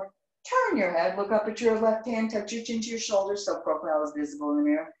floor. Turn your head, look up at your left hand, touch your chin to your shoulders so profile is visible in the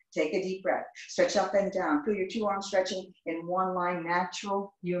mirror. Take a deep breath. Stretch up and down. Feel your 2 arms stretching in one line,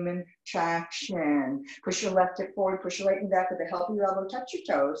 natural human traction. Push your left hip forward, push your right knee back with the help of your elbow. Touch your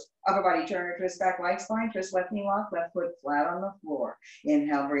toes. Upper body turn or twist back, like spine. Twist left knee lock, left foot flat on the floor.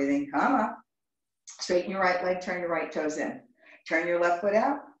 Inhale, breathing, come up. Straighten your right leg, turn your right toes in. Turn your left foot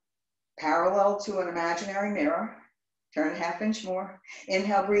out. Parallel to an imaginary mirror. Turn ½ inch more.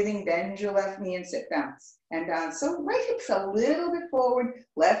 Inhale, breathing, bend your left knee and sit, bounce and down. So right hip's a little bit forward,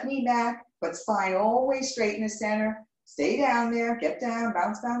 left knee back, but spine always straight in the center. Stay down there, get down,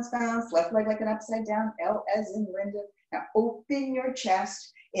 bounce, bounce, bounce. Left leg like an upside down, L as in Linda. Now open your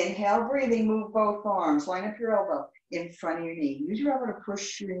chest. Inhale, breathing, move both arms. Line up your elbow in front of your knee. Use your elbow to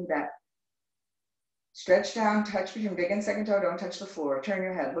push your knee back. Stretch down, touch between big and second toe, don't touch the floor. Turn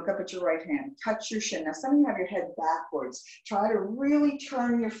your head, look up at your right hand, touch your shin. Now some of you have your head backwards. Try to really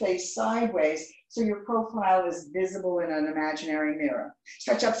turn your face sideways so your profile is visible in an imaginary mirror.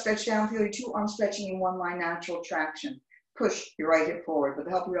 Stretch up, stretch down, feel your 2 arms stretching in one line, natural traction. Push your right hip forward. With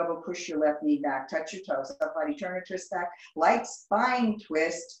the help of your elbow, push your left knee back, touch your toes. Upper body, turn or twist back, light spine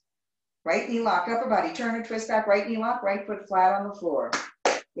twist. Right knee lock, upper body, turn or twist back, right knee lock, right foot flat on the floor.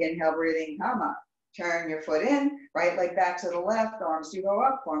 Inhale, breathing, come up. Turn your foot in, right leg back to the left, arms do go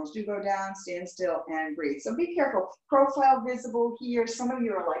up, arms do go down, stand still and breathe. So be careful, profile visible here. Some of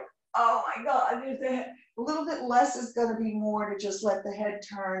you are like, oh my God, a little bit less is gonna be more to just let the head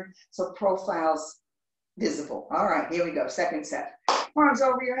turn so profile's visible. All right, here we go, second set. Arms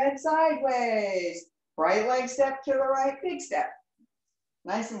over your head sideways. Right leg step to the right, big step.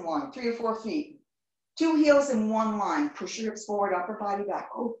 Nice and long, 3 or 4 feet. 2 heels in one line. Push your hips forward, upper body back.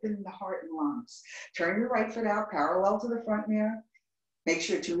 Open the heart and lungs. Turn your right foot out parallel to the front mirror. Make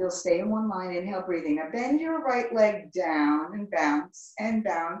sure 2 heels stay in one line. Inhale, breathing. Now bend your right leg down and bounce and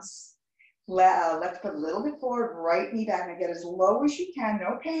bounce. Left foot a little bit forward, right knee back. Now get as low as you can,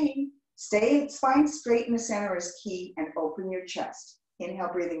 no pain. Stay spine straight in the center is key and open your chest.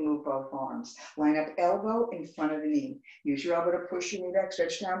 Inhale, breathing, move both arms. Line up elbow in front of the knee. Use your elbow to push your knee back,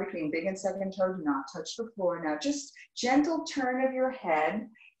 stretch down between big and second toe. Do not touch the floor. Now just gentle turn of your head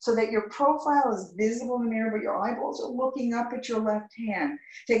so that your profile is visible in the mirror, but your eyeballs are looking up at your left hand.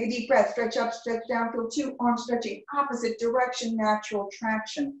 Take a deep breath, stretch up, stretch down, feel 2 arms stretching opposite direction, natural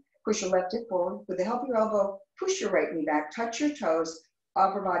traction. Push your left hip forward. With the help of your elbow, push your right knee back, touch your toes.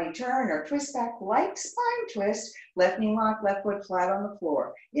 Upper body turn or twist back, like spine twist. Left knee lock, left foot flat on the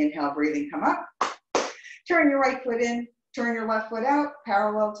floor. Inhale, breathing, come up. Turn your right foot in, turn your left foot out,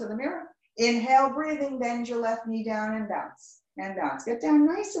 parallel to the mirror. Inhale, breathing, bend your left knee down and bounce. And bounce. Get down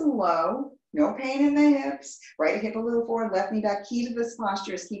nice and low. No pain in the hips. Right hip a little forward, left knee back. Key to this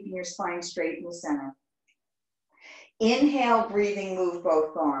posture is keeping your spine straight in the center. Inhale, breathing, move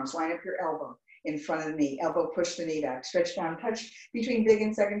both arms. Line up your elbow in front of the knee. Elbow, push the knee back. Stretch down, touch between big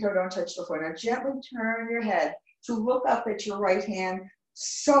and second toe. Don't touch the floor. Now gently turn your head to look up at your right hand.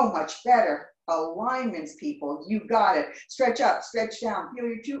 So much better. Alignments, people, you got it. Stretch up, stretch down. Feel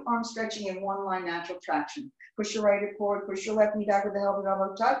your two arms stretching in one line, natural traction. Push your right hip forward, push your left knee back with the help of the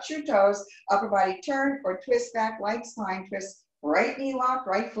elbow. Touch your toes, upper body turn or twist back like spine twist. Right knee locked,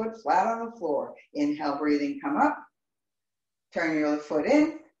 right foot flat on the floor. Inhale, breathing, come up. Turn your foot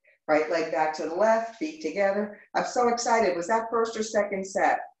in. Right leg back to the left, feet together. I'm so excited. Was that first or second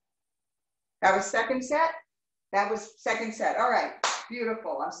set? That was second set? That was second set. All right,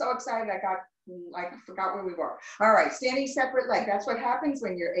 beautiful. I'm so excited. I forgot where we were. All right, standing separate leg. That's what happens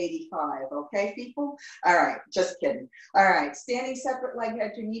when you're 85, okay, people? All right, just kidding. All right, standing separate leg,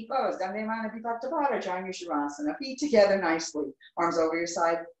 head to knee pose. Dandemana Vibhakta Shavasana. Feet together nicely. Arms over your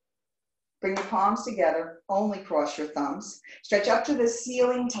side. Bring your palms together. Only cross your thumbs. Stretch up to the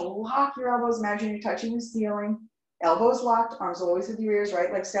ceiling to lock your elbows. Imagine you're touching the ceiling. Elbows locked, arms always with your ears.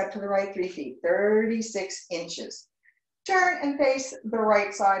 Right leg step to the right, 3 feet, 36 inches. Turn and face the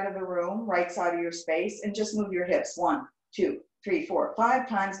right side of the room, right side of your space, and just move your hips 1, 2, 3, 4, 5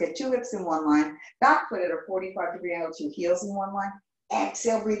 times. Get 2 hips in one line. Back foot at a 45-degree angle, 2 heels in one line.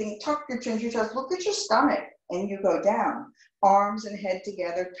 Exhale, breathing. Tuck your chin to your chest. Look at your stomach, and you go down. Arms and head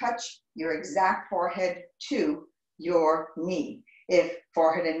together. Touch your exact forehead to your knee. If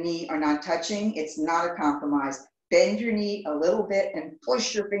forehead and knee are not touching, it's not a compromise. Bend your knee a little bit and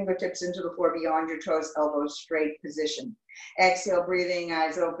push your fingertips into the floor beyond your toes, elbows straight position. Exhale, breathing,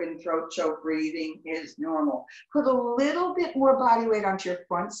 eyes open, throat choke, breathing is normal. Put a little bit more body weight onto your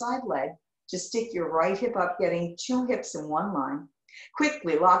front side leg. Just stick your right hip up, getting 2 hips in one line.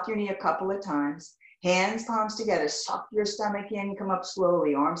 Quickly lock your knee a couple of times. Hands, palms together, suck your stomach in, come up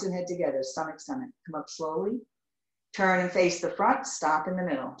slowly, arms and head together, stomach, stomach, come up slowly. Turn and face the front, stop in the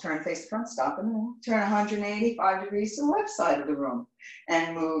middle. Turn, face the front, stop in the middle. Turn 185 degrees to the left side of the room.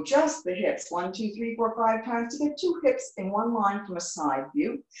 And move just the hips, 1, 2, 3, 4, 5 times to get 2 hips in one line from a side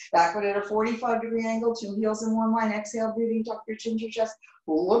view. Backward at a 45-degree angle, 2 heels in one line. Exhale, breathing, tuck your chin to your chest.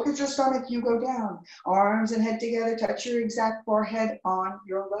 Look at your stomach, you go down. Arms and head together, touch your exact forehead on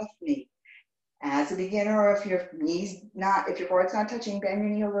your left knee. As a beginner, or if your forehead's not touching, bend your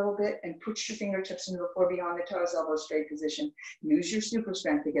knee a little bit and push your fingertips into the floor beyond the toes, elbow straight position. Use your super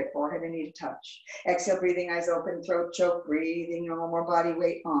strength to get forehead and knee to touch. Exhale, breathing, eyes open, throat choke, breathing a little more body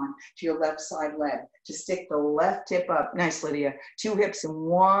weight on to your left side leg. To stick the left hip up. Nice, Lydia. 2 hips in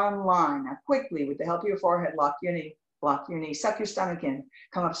one line. Now quickly, with the help of your forehead, lock your knee. Lock your knee. Suck your stomach in.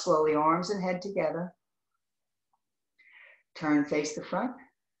 Come up slowly, arms and head together. Turn, face the front.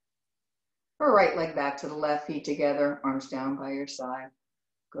 Or right leg back to the left, feet together, arms down by your side.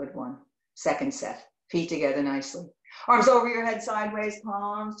 Good one. Second set. Feet together nicely. Arms over your head sideways,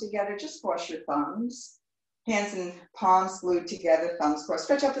 palms together. Just cross your thumbs. Hands and palms glued together, thumbs crossed.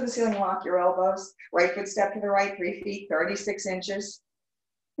 Stretch up to the ceiling, lock your elbows. Right foot step to the right, 3 feet, 36 inches.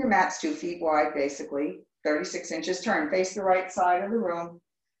 Your mat's 2 feet wide, basically. 36 inches. Turn, face the right side of the room.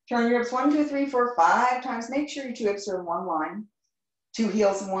 Turn your hips 1, 2, 3, 4, 5 times. Make sure your 2 hips are in one line. 2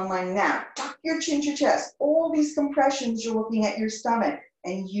 heels in one line. Now, tuck your chin to your chest. All these compressions, you're looking at your stomach,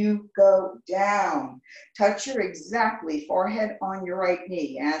 and you go down. Touch your exactly forehead on your right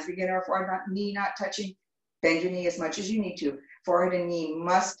knee. As beginner, forehead, knee not touching. Bend your knee as much as you need to. Forehead and knee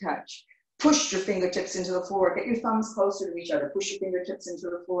must touch. Push your fingertips into the floor. Get your thumbs closer to each other. Push your fingertips into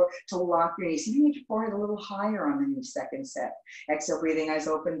the floor to lock your knees. You need your forehead a little higher on the knee, second set. Exhale, breathing, eyes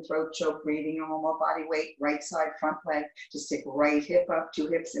open, throat choke, breathing, normal body weight, right side, front leg. Just stick right hip up, 2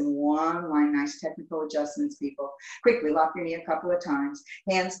 hips in one line. Nice technical adjustments, people. Quickly lock your knee a couple of times.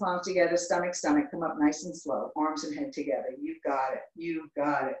 Hands, palms together, stomach, stomach. Come up nice and slow. Arms and head together. You've got it. You've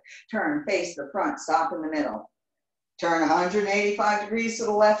got it. Turn, face the front, stop in the middle. Turn 185 degrees to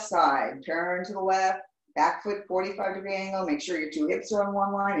the left side. Turn to the left, back foot 45-degree angle. Make sure your 2 hips are on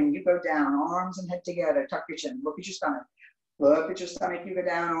one line and you go down. Arms and head together. Tuck your chin. Look at your stomach. Look at your stomach. You go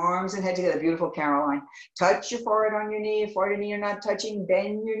down. Arms and head together. Beautiful, Caroline. Touch your forehead on your knee. If forehead and knee are not touching,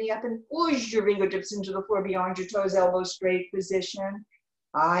 bend your knee up and push your fingertips into the floor beyond your toes. Elbows straight position.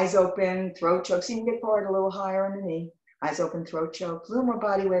 Eyes open. Throat choke. So you can get forward a little higher on the knee. Eyes open. Throat choke. A little more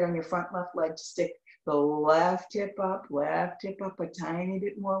body weight on your front left leg to stick the left hip up, a tiny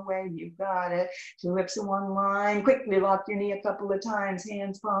bit more weight. You got it. 2 hips in one line. Quickly lock your knee a couple of times.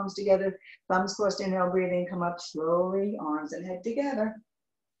 Hands, palms together. Thumbs crossed. Inhale, breathing. Come up slowly. Arms and head together.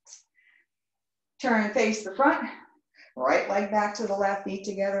 Turn, face the front. Right leg back to the left. Feet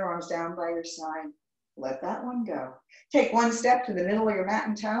together. Arms down by your side. Let that one go. Take 1 step to the middle of your mat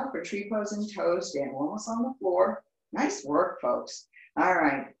and towel for tree pose and toes. Stand almost on the floor. Nice work, folks. All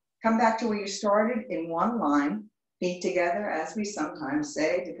right. Come back to where you started in one line, feet together, as we sometimes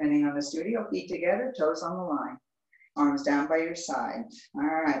say, depending on the studio, feet together, toes on the line. Arms down by your side. All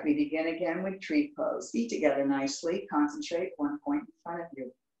right, we begin again with tree pose. Feet together nicely. Concentrate, one point in front of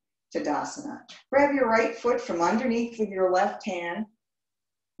you. Tadasana. Grab your right foot from underneath with your left hand.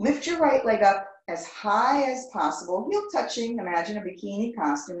 Lift your right leg up as high as possible. Heel touching, imagine a bikini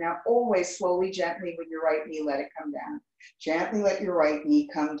costume. Now always slowly, gently with your right knee, let it come down. Gently let your right knee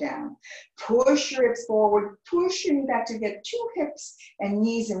come down. Push your hips forward. Push your knee back to get 2 hips and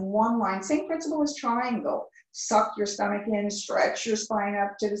knees in one line. Same principle as triangle. Suck your stomach in, stretch your spine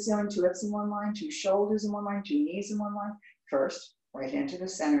up to the ceiling. 2 hips in one line, 2 shoulders in one line, 2 knees in one line. First, right hand to the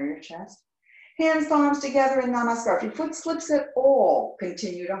center of your chest. Hands, palms together in namaskar. If your foot slips at all,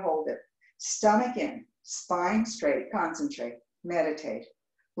 continue to hold it. Stomach in, spine straight, concentrate, meditate.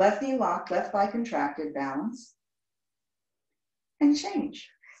 Left knee locked, left thigh contracted, balance. And change.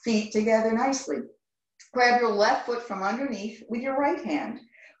 Feet together nicely. Grab your left foot from underneath with your right hand.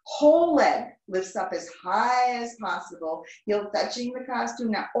 Whole leg lifts up as high as possible. Heel touching the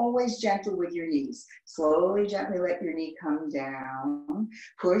costume. Now always gentle with your knees. Slowly, gently let your knee come down.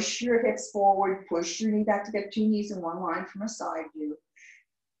 Push your hips forward. Push your knee back to get 2 knees in one line from a side view.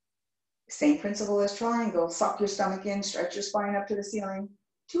 Same principle as triangle. Suck your stomach in. Stretch your spine up to the ceiling.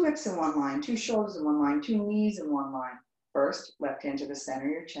 2 hips in one line. 2 shoulders in one line. 2 knees in one line. First, left hand to the center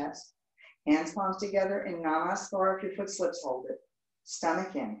of your chest. Hands, palms together in namaskar. If your foot slips, hold it.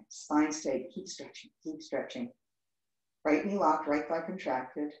 Stomach in, spine straight, keep stretching, keep stretching. Right knee locked, right thigh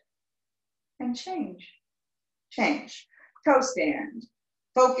contracted. And change. Change. Toe stand.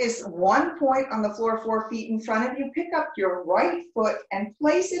 Focus 1 point on the floor, 4 feet in front of you. Pick up your right foot and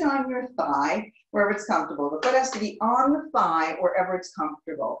place it on your thigh wherever it's comfortable. The foot has to be on the thigh wherever it's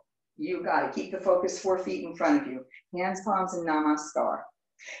comfortable. You got it. Keep the focus 4 feet in front of you. Hands, palms in namaskar.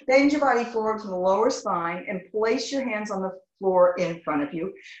 Bend your body forward from the lower spine and place your hands on the floor in front of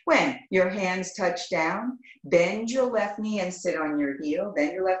you. When your hands touch down, bend your left knee and sit on your heel.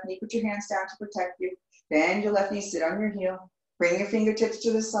 Bend your left knee, put your hands down to protect you. Bend your left knee, sit on your heel. Bring your fingertips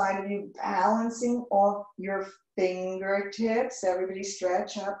to the side of you, balancing off your fingertips. Everybody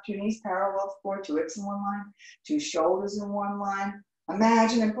stretch up, 2 knees parallel to the floor, 2 hips in one line, 2 shoulders in one line.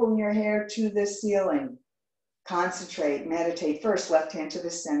 Imagine and pulling your hair to the ceiling. Concentrate, meditate. First, left hand to the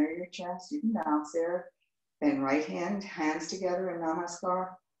center of your chest. You can bounce there. Then right hand, hands together in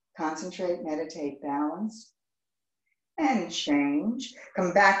namaskar. Concentrate, meditate, balance. And change.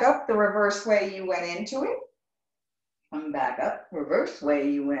 Come back up the reverse way you went into it. Come back up, reverse way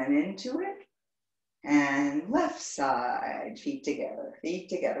you went into it. And left side, feet together, feet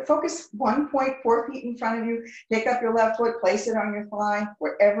together. Focus 1 point, 4 feet in front of you. Pick up your left foot, place it on your thigh,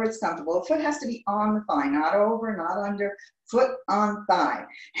 wherever it's comfortable. The foot has to be on the thigh, not over, not under. Foot on thigh.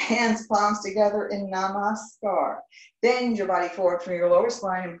 Hands, palms together in namaskar. Bend your body forward from your lower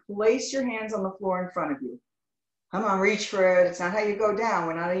spine and place your hands on the floor in front of you. Come on, reach for it. It's not how you go down.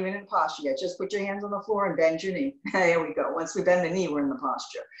 We're not even in posture yet. Just put your hands on the floor and bend your knee. There we go. Once we bend the knee, we're in the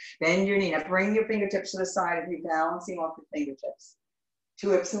posture. Bend your knee. Now bring your fingertips to the side of you, balancing off your fingertips. 2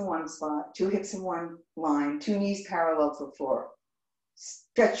 hips in one spot, 2 hips in one line, 2 knees parallel to the floor.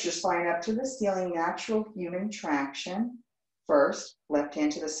 Stretch your spine up to the ceiling, natural human traction. First, left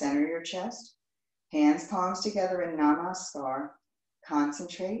hand to the center of your chest. Hands, palms together in namaskar.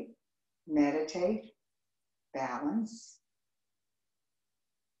 Concentrate, meditate. Balance.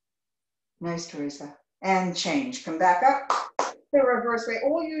 Nice, Teresa. And change. Come back up the reverse way.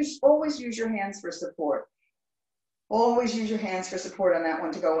 Always use your hands for support. Always use your hands for support on that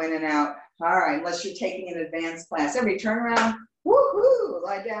one to go in and out. All right, unless you're taking an advanced class. Everybody turn around. Woohoo!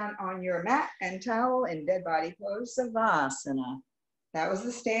 Lie down on your mat and towel in dead body pose, Savasana. That was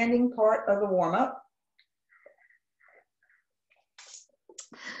the standing part of the warm-up.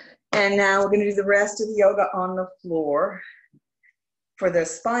 And now we're going to do the rest of the yoga on the floor. For the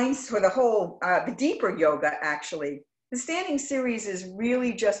spines, for the whole, the deeper yoga actually, the standing series is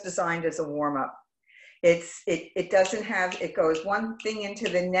really just designed as a warm-up. It doesn't have, it goes one thing into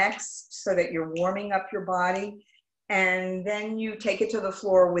the next so that you're warming up your body. And then you take it to the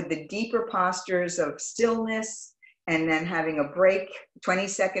floor with the deeper postures of stillness and then having a break,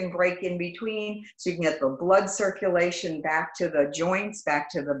 20-second break in between, so you can get the blood circulation back to the joints, back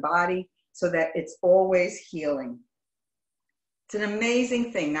to the body, so that it's always healing. It's an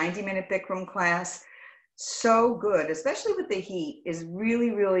amazing thing, 90-minute Bikram class, so good, especially with the heat, is really,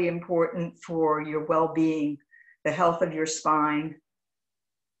 really important for your well-being, the health of your spine,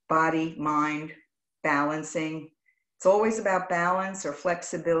 body, mind, balancing. It's always about balance or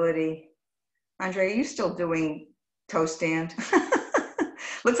flexibility. Andre, are you still doing toe stand?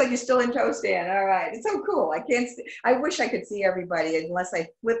 Looks like you're still in toe stand. All right. It's so cool. I can't see. I wish I could see everybody unless I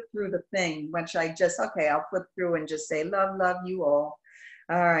flip through the thing, which okay, I'll flip through and just say, love, love you all.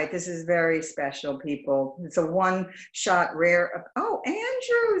 All right. This is very special, people. It's a one-shot rare. Oh,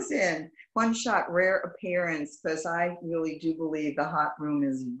 Andrew's in. One-shot rare appearance, because I really do believe the hot room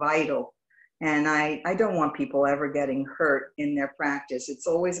is vital. And I don't want people ever getting hurt in their practice. It's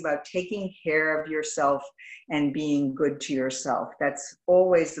always about taking care of yourself and being good to yourself. That's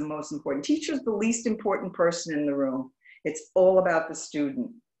always the most important. Teacher's the least important person in the room. It's all about the student.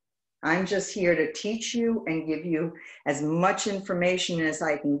 I'm just here to teach you and give you as much information as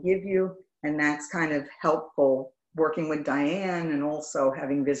I can give you. And that's kind of helpful working with Diane, and also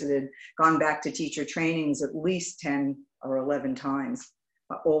having gone back to teacher trainings at least 10 or 11 times.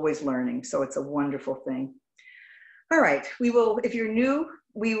 Always learning. So it's a wonderful thing. All right. If you're new,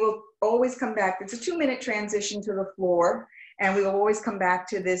 we will always come back. It's a 2-minute transition to the floor, and we will always come back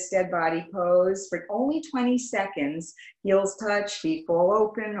to this dead body pose for only 20 seconds. Heels touch, feet fall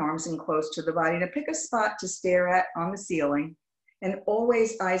open, arms in close to the body. Now pick a spot to stare at on the ceiling, and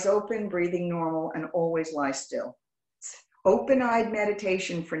always eyes open, breathing normal, and always lie still. Open-eyed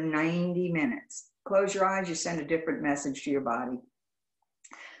meditation for 90 minutes. Close your eyes, you send a different message to your body.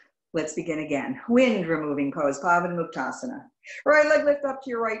 Let's begin again. Wind removing pose, Pavanmuktasana. Right leg lift up to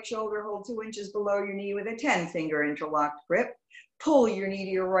your right shoulder, hold 2 inches below your knee with a 10-finger interlocked grip. Pull your knee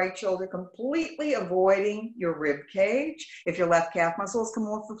to your right shoulder, completely avoiding your rib cage. If your left calf muscles come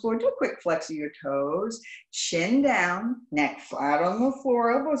off the floor, do a quick flex of your toes. Chin down, neck flat on the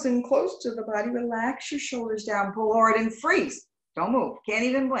floor, elbows in close to the body. Relax your shoulders down, pull hard and freeze. Don't move, can't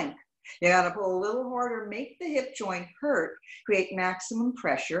even blink. You gotta pull a little harder, make the hip joint hurt, create maximum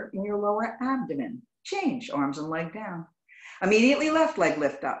pressure in your lower abdomen. Change, arms and leg down. Immediately left leg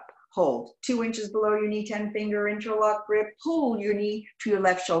lift up. Hold 2 inches below your knee, 10-finger interlock grip. Pull your knee to your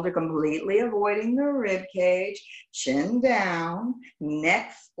left shoulder, completely avoiding the rib cage. Chin down,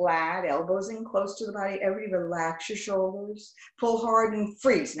 neck flat, elbows in close to the body. Everybody relax your shoulders. Pull hard and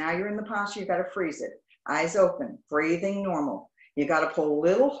freeze. Now you're in the posture, you gotta freeze it. Eyes open, breathing normal. You got to pull a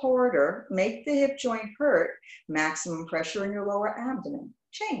little harder, make the hip joint hurt, maximum pressure in your lower abdomen.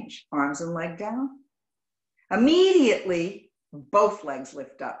 Change, arms and leg down. Immediately, both legs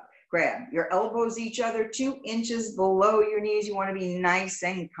lift up. Grab your elbows each other 2 inches below your knees. You want to be nice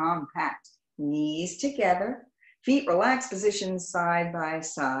and compact. Knees together, feet relaxed, position side by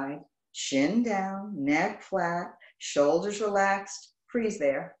side. Chin down, neck flat, shoulders relaxed. Freeze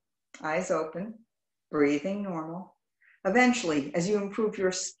there, eyes open, breathing normal. Eventually, as you improve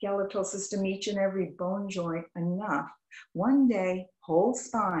your skeletal system, each and every bone joint enough, one day, whole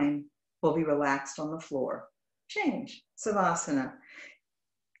spine will be relaxed on the floor. Change, Savasana.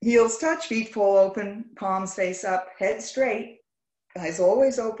 Heels touch, feet fall open, palms face up, head straight, eyes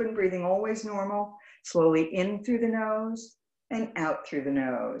always open, breathing always normal. Slowly in through the nose and out through the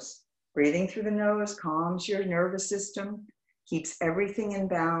nose. Breathing through the nose calms your nervous system, keeps everything in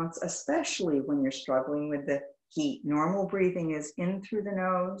balance, especially when you're struggling with the heat. Normal breathing is in through the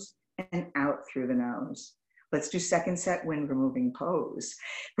nose and out through the nose. Let's do second set wind removing pose.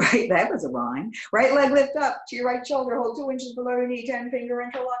 Right, that was a rhyme. Right leg lift up to your right shoulder, hold 2 inches below your knee, 10-finger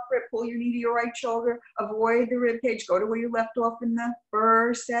interlock grip. Pull your knee to your right shoulder, avoid the rib cage. Go to where you left off in the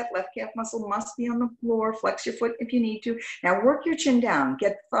first set. Left calf muscle must be on the floor. Flex your foot if you need to. Now work your chin down,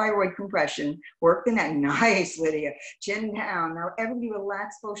 get thyroid compression. Work the neck. Nice, Lydia. Chin down. Now everybody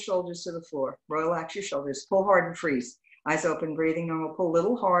relax both shoulders to the floor. Relax your shoulders. Pull hard and freeze. Eyes open, breathing normal. Pull a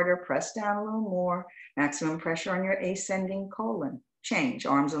little harder, press down a little more. Maximum pressure on your ascending colon. Change,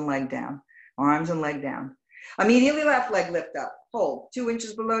 arms and leg down. Arms and leg down. Immediately left leg lift up. Hold 2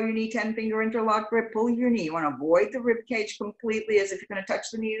 inches below your knee, 10-finger interlock grip. Pull your knee. You want to avoid the rib cage completely, as if you're going to touch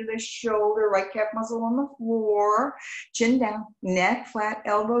the knee to the shoulder. Right calf muscle on the floor. Chin down, neck flat,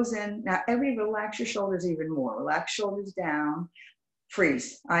 elbows in. Now everybody relax your shoulders even more. Relax shoulders down.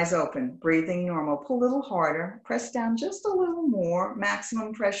 Freeze, eyes open, breathing normal. Pull a little harder, press down just a little more.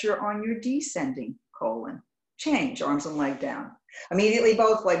 Maximum pressure on your descending colon. Change, arms and leg down. Immediately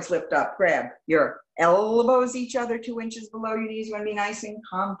both legs lift up. Grab your elbows each other 2 inches below your knees. You want to be nice and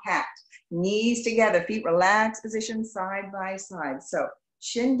compact. Knees together, feet relaxed, position side by side. So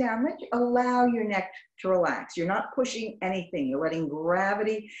chin down, allow your neck to relax. You're not pushing anything. You're letting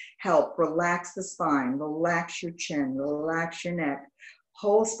gravity help. Relax the spine, relax your chin, relax your neck.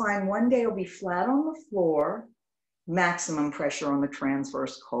 Whole spine one day will be flat on the floor, maximum pressure on the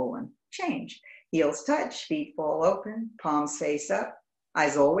transverse colon. Change. Heels touch, feet fall open, palms face up,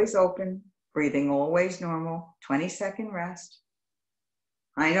 eyes always open, breathing always normal, 20-second rest.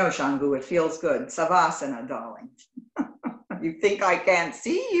 I know, Shangu, it feels good. Savasana, darling. You think I can't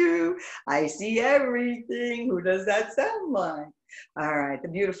see you? I see everything. Who does that sound like? All right, the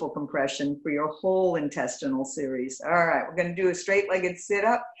beautiful compression for your whole intestinal series. All right, we're going to do a straight-legged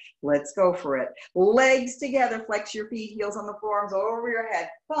sit-up. Let's go for it. Legs together, flex your feet, heels on the forearms over your head.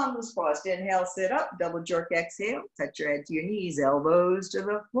 Thumbs crossed. Inhale, sit up. Double jerk, exhale. Touch your head to your knees, elbows to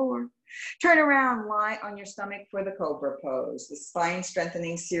the floor. Turn around, lie on your stomach for the cobra pose. The spine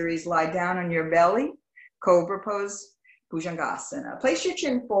strengthening series, lie down on your belly. Cobra pose, Bhujangasana. Place your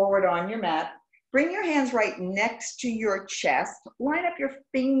chin forward on your mat. Bring your hands right next to your chest. Line up your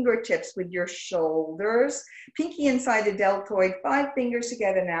fingertips with your shoulders. Pinky inside the deltoid, 5 fingers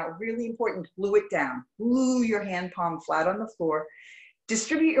together now. Really important, glue it down. Glue your hand palm flat on the floor.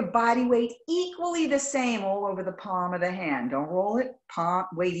 Distribute your body weight equally the same all over the palm of the hand. Don't roll it. Palm,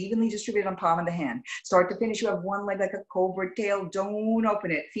 weight evenly distributed on palm of the hand. Start to finish, you have one leg like a cobra tail. Don't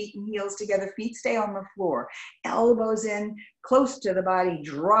open it. Feet and heels together. Feet stay on the floor. Elbows in, close to the body.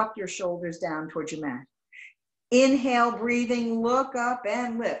 Drop your shoulders down towards your mat. Inhale, breathing, look up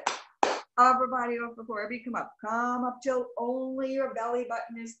and lift. Upper body off the floor. Everybody come up till only your belly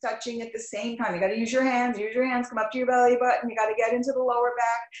button is touching at the same time. You got to use your hands, come up to your belly button. You got to get into the lower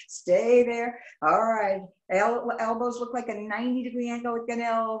back, stay there. All right, elbows look like a 90-degree angle, like an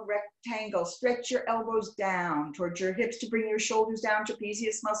L rectangle. Stretch your elbows down towards your hips to bring your shoulders down,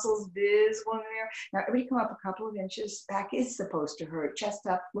 trapezius muscles visible in the mirror. Now everybody come up a couple of inches. Back is supposed to hurt. Chest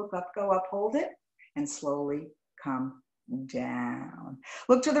up, look up, go up, hold it, and slowly come down.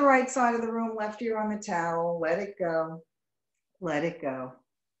 Look to the right side of the room, left ear on the towel. Let it go. Let it go.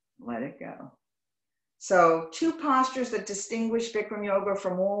 Let it go. So 2 postures that distinguish Bikram yoga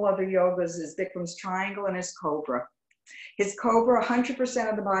from all other yogas is Bikram's triangle and his cobra. His cobra, 100%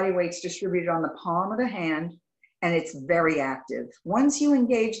 of the body weight's distributed on the palm of the hand, and it's very active. Once you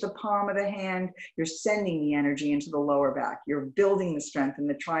engage the palm of the hand, you're sending the energy into the lower back. You're building the strength in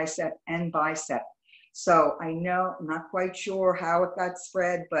the tricep and bicep. So I know, I'm not quite sure how it got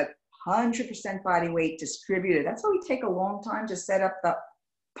spread, but 100% body weight distributed. That's why we take a long time to set up the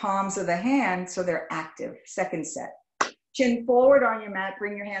palms of the hand so they're active. Second set. Chin forward on your mat,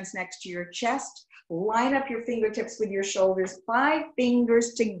 bring your hands next to your chest. Line up your fingertips with your shoulders, 5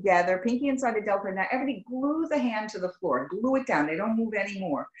 fingers together, pinky inside the deltoid. Now everybody glue the hand to the floor, glue it down, they don't move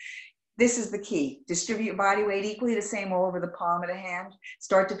anymore. This is the key. Distribute body weight equally the same all over the palm of the hand.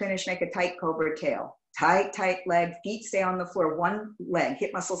 Start to finish, make a tight cobra tail. Tight, tight leg, feet stay on the floor, one leg,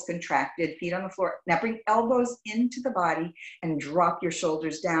 hip muscles contracted, feet on the floor. Now bring elbows into the body and drop your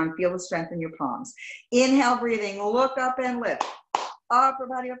shoulders down. Feel the strength in your palms. Inhale, breathing, look up and lift. Upper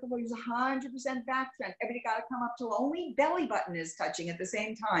body up the floor, use 100% back strength. Everybody got to come up till only belly button is touching at the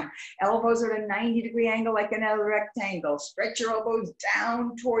same time. Elbows are at a 90-degree angle like an L rectangle. Stretch your elbows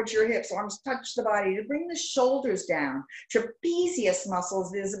down towards your hips. Arms touch the body to bring the shoulders down. Trapezius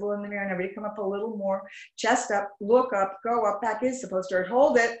muscles visible in the mirror. And everybody come up a little more. Chest up, look up, go up. Back is supposed to hurt.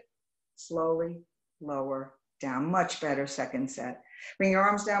 Hold it. Slowly lower down. Much better second set. Bring your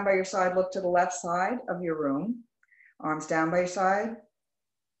arms down by your side. Look to the left side of your room. Arms down by your side,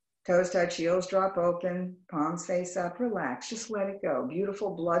 toes touch, heels drop open, palms face up, relax, just let it go.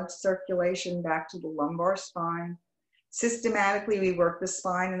 Beautiful blood circulation back to the lumbar spine. Systematically, we work the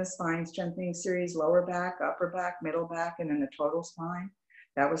spine and the spine strengthening series, lower back, upper back, middle back, and then the total spine.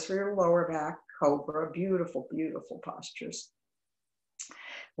 That was for your lower back, cobra, beautiful, beautiful postures.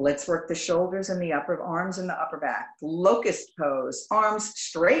 Let's work the shoulders and the upper arms and the upper back. Locust pose, arms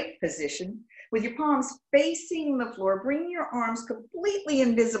straight position with your palms facing the floor. Bring your arms completely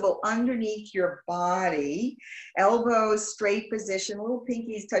invisible underneath your body. Elbows straight position, little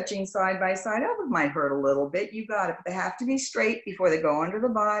pinkies touching side by side. Elbows might hurt a little bit, you got it, but they have to be straight before they go under the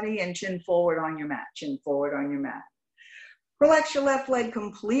body, and chin forward on your mat, chin forward on your mat. Relax your left leg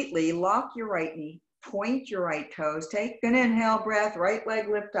completely, lock your right knee, point your right toes, take an inhale breath, right leg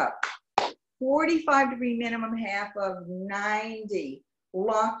lift up. 45-degree minimum, half of 90.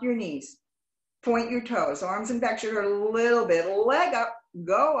 Lock your knees, point your toes, arms and back should hurt a little bit, leg up,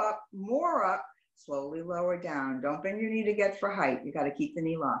 go up, more up, slowly lower down. Don't bend your knee to get for height. You got to keep the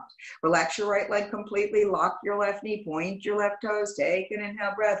knee locked. Relax your right leg completely, lock your left knee, point your left toes, take an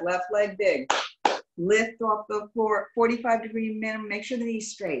inhale breath, left leg big. Lift off the floor, 45-degree minimum. Make sure the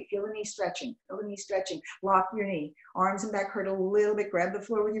knee's straight. Feel the knee stretching. Feel the knee stretching. Lock your knee. Arms and back hurt a little bit. Grab the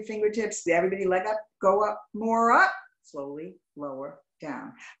floor with your fingertips. Everybody leg up, go up, more up. Slowly lower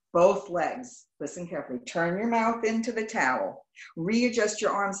down. Both legs. Listen carefully. Turn your mouth into the towel. Readjust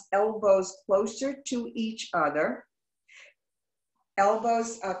your arms, elbows closer to each other.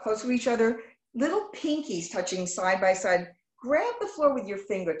 Elbows close to each other. Little pinkies touching side by side. Grab the floor with your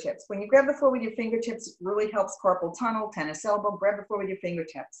fingertips. When you grab the floor with your fingertips, it really helps carpal tunnel, tennis elbow. Grab the floor with your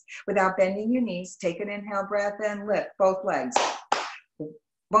fingertips. Without bending your knees, take an inhale breath and lift both legs.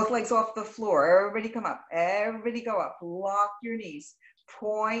 Both legs off the floor. Everybody come up. Everybody go up. Lock your knees.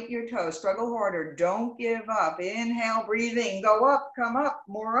 Point your toes. Struggle harder. Don't give up. Inhale, breathing. Go up, come up,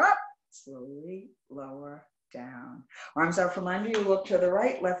 more up. Slowly lower down. Arms out from under you. Look to the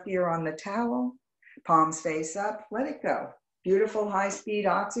right. Left ear on the towel. Palms face up. Let it go. Beautiful high-speed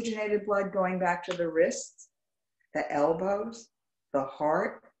oxygenated blood going back to the wrists, the elbows, the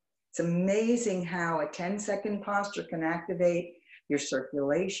heart. It's amazing how a 10-second posture can activate your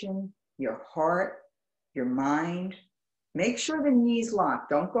circulation, your heart, your mind. Make sure the knees lock.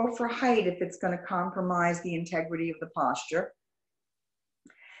 Don't go for height if it's going to compromise the integrity of the posture.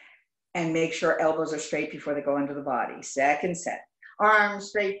 And make sure elbows are straight before they go into the body. Second set. Arms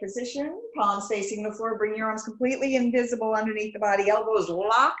straight position, palms facing the floor. Bring your arms completely invisible underneath the body. Elbows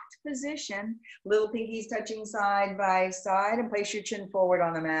locked position. Little pinkies touching side by side. And place your chin forward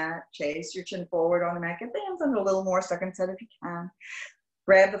on the mat. Chase your chin forward on the mat. Get the hands under a little more. Second set if you can.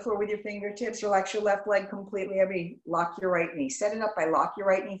 Grab the floor with your fingertips. Relax your left leg completely. Lock your right knee. Set it up by lock your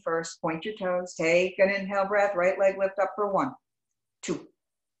right knee first. Point your toes. Take an inhale breath. Right leg lift up for 1, 2,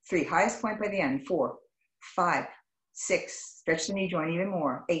 3. Highest point by the end. 4, 5, 6. Stretch the knee joint even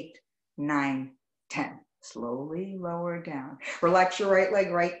more. 8, 9, 10. Slowly lower down. Relax your right leg,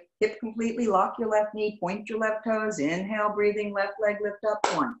 right hip completely. Lock your left knee. Point your left toes. Inhale, breathing. Left leg lift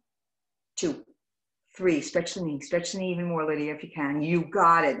up. 1, 2, 3. Stretch the knee. Stretch the knee even more, Lydia, if you can. You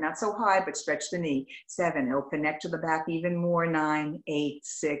got it. Not so high, but stretch the knee. 7. It'll connect to the back even more. 9, 8,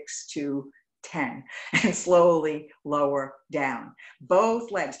 6, 2, 10. And slowly lower down. Both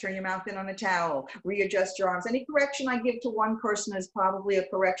legs. Turn your mouth in on the towel. Readjust your arms. Any correction I give to one person is probably a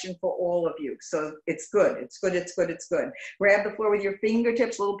correction for all of you. So it's good. It's good. It's good. It's good. Grab the floor with your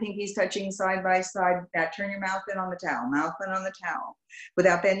fingertips, little pinkies touching side by side. Turn your mouth in on the towel. Mouth in on the towel.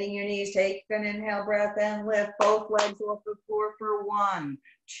 Without bending your knees, take an inhale breath and lift both legs off the floor for 1,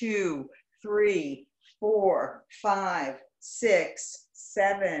 2, 3, 4, 5, 6,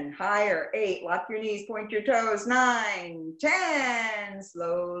 7, higher, 8, lock your knees, point your toes, 9, 10,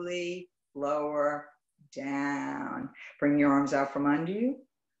 slowly lower down. Bring your arms out from under you.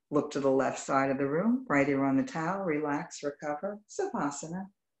 Look to the left side of the room, right ear on the towel, relax, recover, Savasana.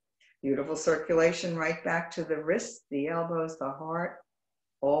 Beautiful circulation right back to the wrists, the elbows, the heart.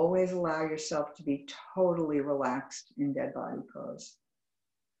 Always allow yourself to be totally relaxed in dead body pose.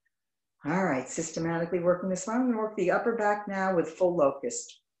 All right, systematically working this one. I'm going to work the upper back now with full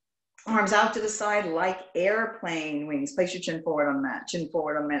locust. Arms out to the side like airplane wings. Place your chin forward on the mat, chin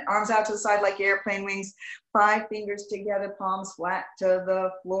forward on the mat. Arms out to the side like airplane wings. 5 fingers together, palms flat to the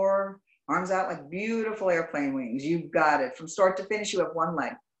floor. Arms out like beautiful airplane wings. You've got it. From start to finish, you have one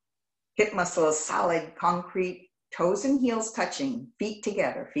leg. Hip muscles, solid, concrete, toes and heels touching, feet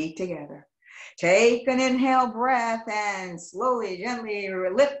together, feet together. Take an inhale breath and slowly, gently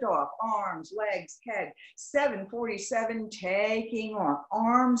lift off. Arms, legs, head. 747, taking off.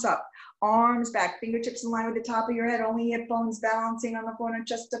 Arms up, arms back, fingertips in line with the top of your head. Only hip bones balancing on the floor.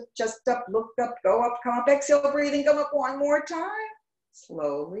 Just up, look up, go up, come up. Exhale, breathing, come up one more time.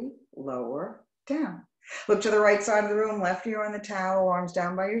 Slowly lower down. Look to the right side of the room, left ear on the towel, arms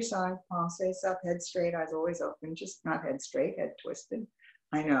down by your side, palms face up, head straight, eyes always open, just not head straight, head twisted.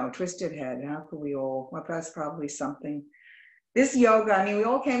 I know, twisted head, how could we all? Well, that's probably something. This yoga, I mean, we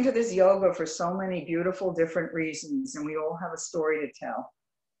all came to this yoga for so many beautiful different reasons, and we all have a story to tell.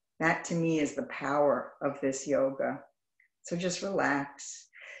 That to me is the power of this yoga. So just relax.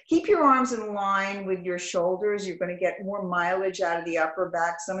 Keep your arms in line with your shoulders. You're going to get more mileage out of the upper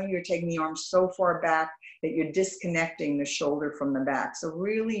back. Some of you are taking the arms so far back that you're disconnecting the shoulder from the back. So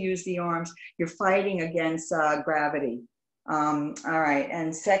really use the arms. You're fighting against gravity. All right,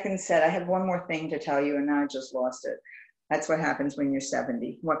 and second set, I have one more thing to tell you, and now I just lost it. That's what happens when you're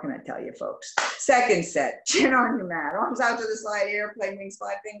 70. What can I tell you, folks? Second set, chin on your mat, arms out to the side, airplane wings, 5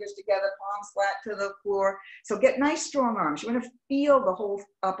 fingers together, palms flat to the floor. So get nice, strong arms. You want to feel the whole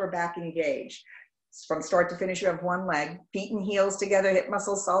upper back engaged. From start to finish, you have one leg, feet and heels together, hip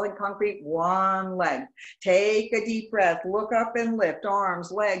muscles, solid concrete, one leg. Take a deep breath, look up and lift, arms,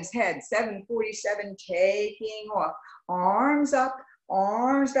 legs, head, 747, taking off. Arms up,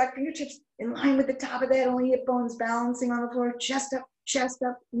 arms back, fingertips in line with the top of the head, only hip bones balancing on the floor, chest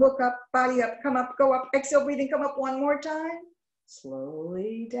up, look up, body up, come up, go up, exhale, breathing, come up one more time.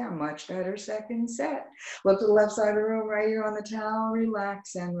 Slowly down, much better second set. Look to the left side of the room, right here on the towel,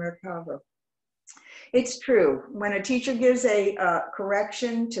 relax and recover. It's true, when a teacher gives a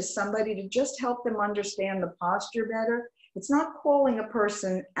correction to somebody to just help them understand the posture better, It's not calling a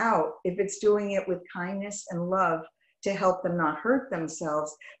person out if it's doing it with kindness and love to help them not hurt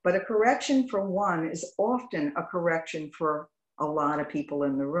themselves. But a correction for one is often a correction for a lot of people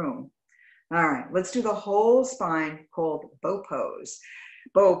in the room. All right, let's do the whole spine called bow pose.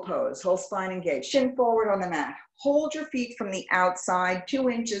 Bow pose, whole spine engaged, shin forward on the mat. Hold your feet from the outside,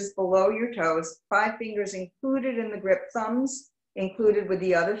 2 inches below your toes, 5 fingers included in the grip, thumbs included with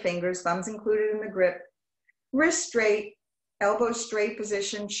the other fingers, thumbs included in the grip. Wrist straight, elbows straight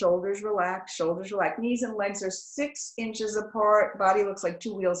position, shoulders relaxed, knees and legs are 6 inches apart, body looks like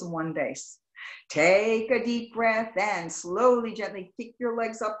 2 wheels and 1 base. Take a deep breath and slowly, gently kick your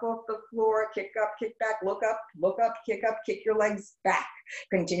legs up off the floor, kick up, kick back, look up, kick your legs back.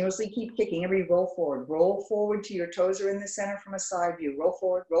 Continuously keep kicking. Every roll forward till your toes are in the center from a side view.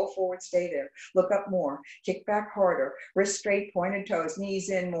 Roll forward, stay there. Look up more, kick back harder, wrist straight, pointed toes,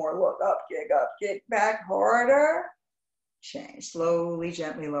 knees in more, look up, kick back harder. Change, slowly,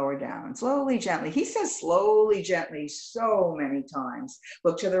 gently, lower down, slowly, gently. He says slowly, gently so many times.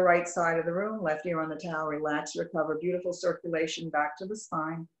 Look to the right side of the room, left ear on the towel, relax, recover, beautiful circulation back to the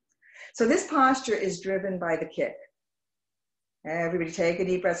spine. So this posture is driven by the kick. Everybody take a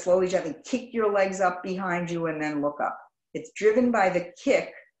deep breath, slowly, gently, kick your legs up behind you and then look up. It's driven by the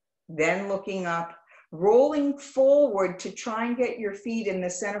kick, then looking up. Rolling forward to try and get your feet in the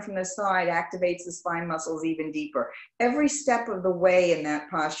center from the side activates the spine muscles even deeper. Every step of the way in that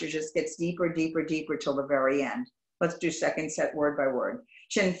posture just gets deeper, deeper, deeper till the very end. Let's do second set word by word.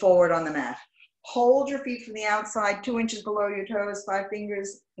 Chin forward on the mat. Hold your feet from the outside, 2 inches below your toes, 5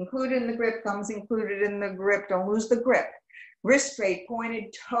 fingers included in the grip, thumbs included in the grip. Don't lose the grip. Wrist straight,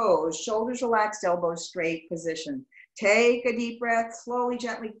 pointed toes, shoulders relaxed, elbows straight position. Take a deep breath, slowly,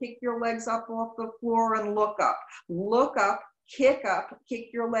 gently kick your legs up off the floor and look up. Look up, kick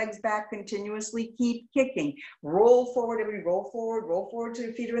your legs back, continuously keep kicking. Roll forward, everybody, roll forward till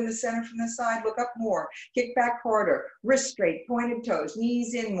your feet are in the center from the side, look up more, kick back harder, wrist straight, pointed toes,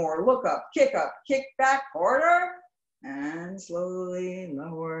 knees in more, look up, kick back harder, and slowly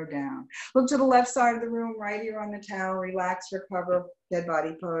lower down. Look to the left side of the room, right ear on the towel, relax, recover, dead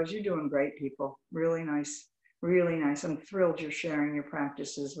body pose. You're doing great, people, really nice. Really nice. I'm thrilled you're sharing your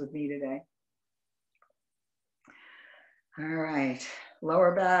practices with me today. All right.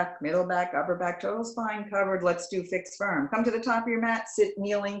 Lower back, middle back, upper back, total spine covered. Let's do fixed firm. Come to the top of your mat, sit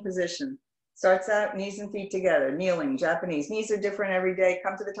kneeling position. Starts out knees and feet together, kneeling, Japanese. Knees are different every day.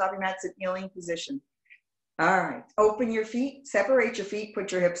 Come to the top of your mat, sit kneeling position. All right. Open your feet, separate your feet,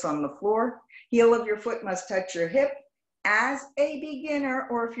 put your hips on the floor. Heel of your foot must touch your hip. As a beginner,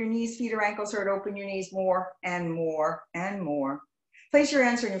 or if your knees, feet, or ankles hurt, open your knees more and more and more. Place your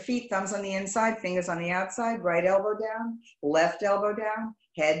hands on your feet, thumbs on the inside, fingers on the outside, right elbow down, left elbow down,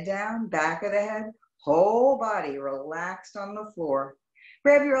 head down, back of the head, whole body relaxed on the floor.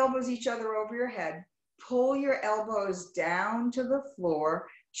 Grab your elbows each other over your head. Pull your elbows down to the floor,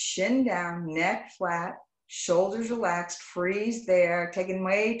 chin down, neck flat, shoulders relaxed, freeze there, taking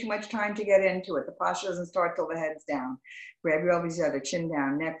way too much time to get into it. The posture doesn't start till the head's down. Grab your elbows together, chin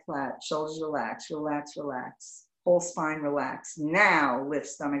down, neck flat, shoulders relaxed, relax, relax. Whole spine relaxed. Now lift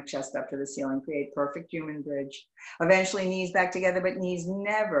stomach, chest up to the ceiling, create perfect human bridge. Eventually knees back together, but knees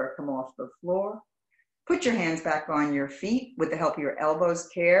never come off the floor. Put your hands back on your feet with the help of your elbows.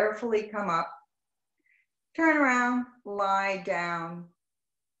 Carefully come up. Turn around, lie down.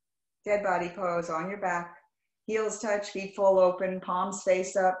 Dead body pose on your back. Heels touch, feet full open, palms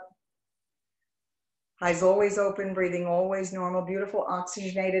face up. Eyes always open, breathing always normal, beautiful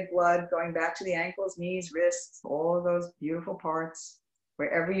oxygenated blood going back to the ankles, knees, wrists, all of those beautiful parts.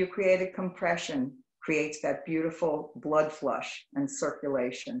 Wherever you create a compression, creates that beautiful blood flush and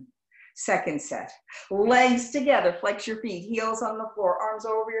circulation. Second set, legs together, flex your feet, heels on the floor, arms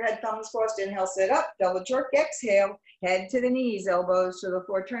over your head, thumbs crossed, inhale, sit up, double jerk, exhale, head to the knees, elbows to the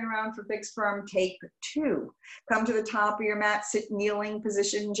floor, turn around for fixed firm, take 2. Come to the top of your mat, sit kneeling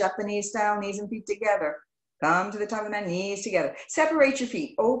position, Japanese style, knees and feet together. Come to the top of the mat, knees together. Separate your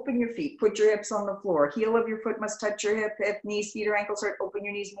feet, open your feet, put your hips on the floor. Heel of your foot must touch your hip, knees, feet, or ankles hurt, open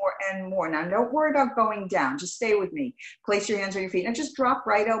your knees more and more. Now, don't worry about going down, just stay with me. Place your hands on your feet and just drop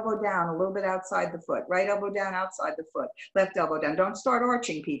right elbow down a little bit outside the foot. Right elbow down outside the foot, left elbow down. Don't start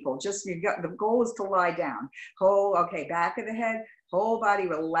arching, people. Just, the goal is to lie down. Okay, back of the head, whole body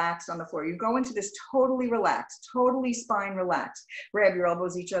relaxed on the floor. You go into this totally relaxed, totally spine relaxed. Grab your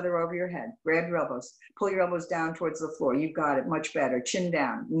elbows each other over your head. Grab your elbows. Pull your elbows down towards the floor. You got it, much better. Chin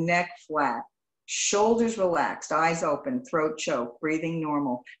down, neck flat, Shoulders relaxed, eyes open, throat choked, breathing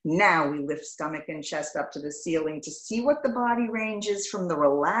normal. Now we lift stomach and chest up to the ceiling to see what the body range is from the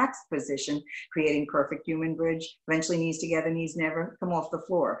relaxed position, creating perfect human bridge. Eventually knees together, knees never come off the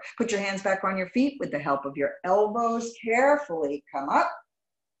floor. Put your hands back on your feet with the help of your elbows. Carefully come up.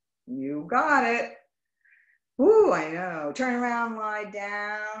 You got it. Ooh, I know. Turn around, lie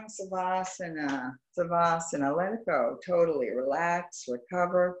down. Savasana. Savasana. Let it go. Totally relax,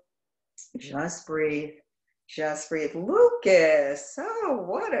 recover. Just breathe. Just breathe. Lucas, oh,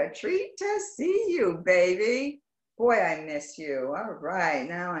 what a treat to see you, baby. Boy, I miss you. All right,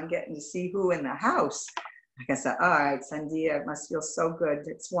 now I'm getting to see who in the house. Like I said, all right, Sandia, it must feel so good.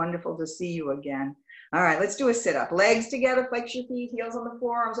 It's wonderful to see you again. All right, let's do a sit-up. Legs together, flex your feet, heels on the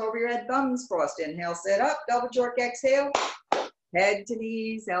floor, arms over your head, thumbs crossed. Inhale, sit up, double jerk, exhale. Head to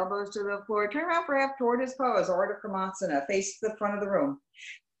knees, elbows to the floor. Turn around for half tortoise pose, Ardha Kramasana. Face the front of the room.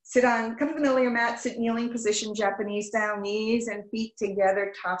 Sit on, come to the middle of your mat, sit kneeling position, Japanese style, knees and feet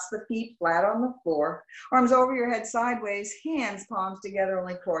together, tops the feet flat on the floor. Arms over your head sideways, hands, palms together,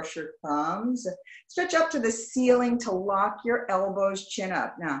 only cross your thumbs. Stretch up to the ceiling to lock your elbows, chin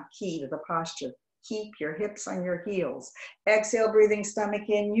up. Now, key to the posture. Keep your hips on your heels. Exhale, breathing stomach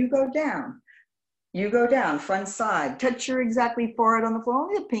in, you go down. You go down, front side. Touch your exactly forehead on the floor.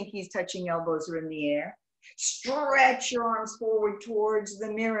 Only the pinkies touching elbows are in the air. Stretch your arms forward towards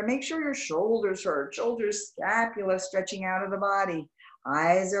the mirror. Make sure your shoulders hurt. Shoulders, scapula stretching out of the body.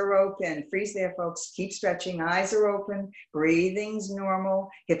 Eyes are open. Freeze there, folks. Keep stretching. Eyes are open. Breathing's normal.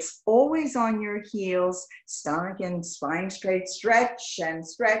 Hips always on your heels. Stomach and spine straight. Stretch and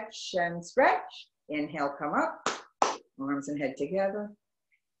stretch and stretch. Inhale, come up. Arms and head together.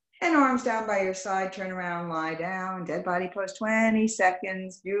 And arms down by your side. Turn around, lie down. Dead body pose, 20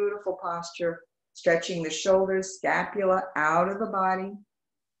 seconds. Beautiful posture. Stretching the shoulders, scapula out of the body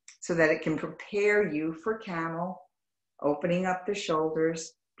so that it can prepare you for camel. Opening up the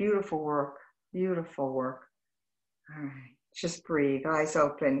shoulders. Beautiful work. Beautiful work. All right. Just breathe. Eyes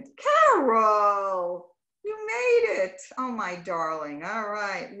open. Carol! You made it. Oh, my darling. All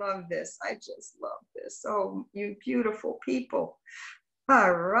right. Love this. I just love this. Oh, you beautiful people.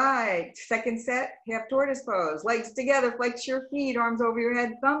 All right. Second set, half tortoise pose. Legs together, flex your feet, arms over your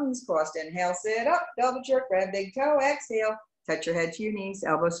head, thumbs crossed. Inhale, sit up, double jerk, grab big toe, exhale. Touch your head to your knees,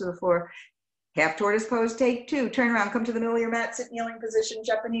 elbows to the floor. Half tortoise pose, take two. Turn around, come to the middle of your mat, sit kneeling position,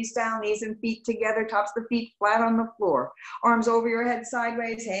 Japanese style, knees and feet together, tops of the feet flat on the floor. Arms over your head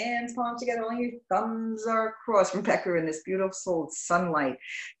sideways, hands, palms together, only your thumbs are crossed. Rebecca in this beautiful sunlight.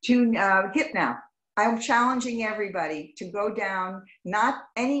 Hip now. I'm challenging everybody to go down, not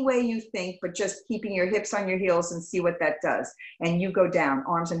any way you think, but just keeping your hips on your heels and see what that does. And you go down,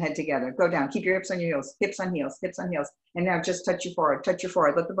 arms and head together. Go down, keep your hips on your heels, hips on heels, hips on heels. And now just touch your forehead, touch your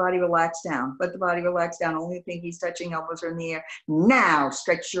forehead. Let the body relax down. Let the body relax down. Only the pinkies touching, elbows are in the air. Now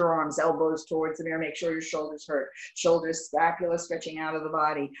stretch your arms, elbows towards the mirror. Make sure your shoulders hurt. Shoulders, scapula stretching out of the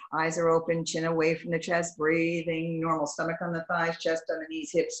body. Eyes are open, chin away from the chest, breathing normal. Stomach on the thighs, chest on the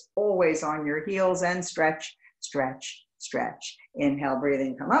knees, hips always on your heels, and stretch, stretch, stretch. Inhale,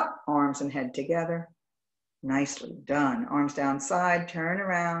 breathing, come up, arms and head together. Nicely done. Arms down side, turn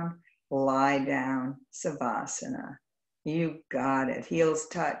around, lie down, Savasana. You got it. Heels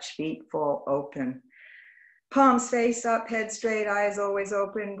touch, feet full open. Palms face up, head straight, eyes always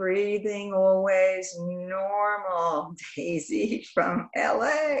open, breathing always normal. Daisy from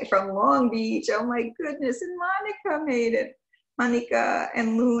LA, from Long Beach. Oh my goodness. And Monica made it. Monica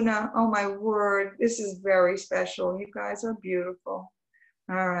and Luna. Oh my word. This is very special. You guys are beautiful.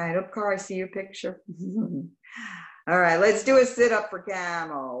 All right. Upcar, I see your picture. All right, let's do a sit-up for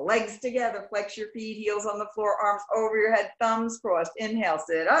camel. Legs together, flex your feet, heels on the floor, arms over your head, thumbs crossed. Inhale,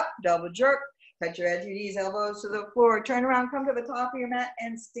 sit up, double jerk. Touch your head to your knees, elbows to the floor. Turn around, come to the top of your mat,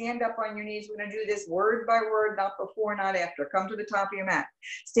 and stand up on your knees. We're gonna do this word by word, not before, not after. Come to the top of your mat.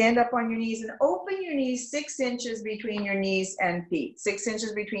 Stand up on your knees and open your knees 6 inches between your knees and feet. 6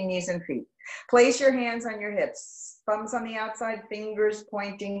 inches between knees and feet. Place your hands on your hips. Thumbs on the outside, fingers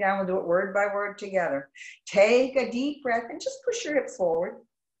pointing down. We'll do it word by word together. Take a deep breath and just push your hips forward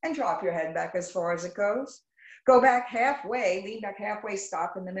and drop your head back as far as it goes. Go back halfway, lean back halfway,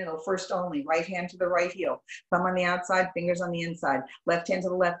 stop in the middle. First only, right hand to the right heel. Thumb on the outside, fingers on the inside. Left hand to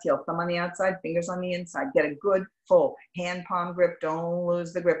the left heel, thumb on the outside, fingers on the inside. Get a good full hand palm grip. Don't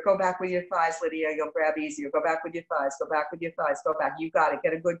lose the grip. Go back with your thighs, Lydia. You'll grab easier. Go back with your thighs. Go back with your thighs. Go back. You got it.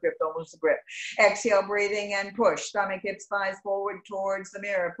 Get a good grip. Don't lose the grip. Exhale, breathing and push. Stomach, hips, thighs forward towards the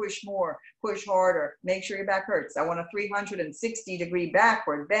mirror. Push more. Push harder. Make sure your back hurts. I want a 360-degree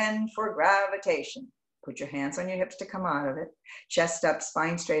backward bend for gravitation. Put your hands on your hips to come out of it. Chest up,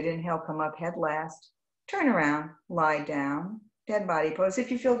 spine straight. Inhale, come up, head last. Turn around, lie down. Dead body pose.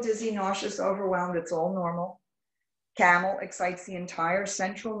 If you feel dizzy, nauseous, overwhelmed, it's all normal. Camel excites the entire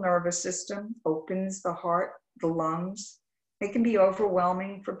central nervous system, opens the heart, the lungs. It can be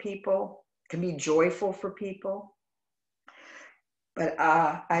overwhelming for people. It can be joyful for people. But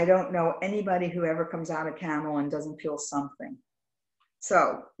I don't know anybody who ever comes out of camel and doesn't feel something.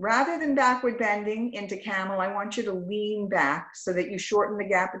 So rather than backward bending into camel, I want you to lean back so that you shorten the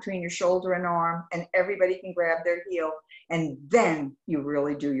gap between your shoulder and arm, and everybody can grab their heel, and then you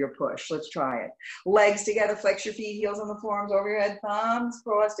really do your push. Let's try it. Legs together, flex your feet, heels on the floor, arms over your head, thumbs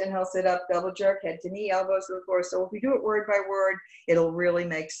crossed. Inhale, sit up, double jerk, head to knee, elbows to the floor. So if we do it word by word, it'll really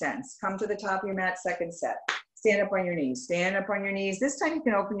make sense. Come to the top of your mat, second set. Stand up on your knees, stand up on your knees. This time you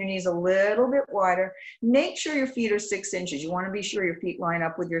can open your knees a little bit wider. Make sure your feet are 6 inches. You want to be sure your feet line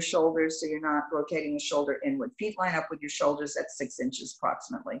up with your shoulders so you're not rotating the shoulder inward. Feet line up with your shoulders at 6 inches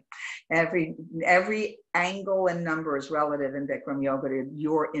approximately. Every angle and number is relative in Bikram yoga to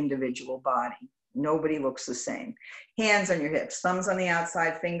your individual body. Nobody looks the same. Hands on your hips, thumbs on the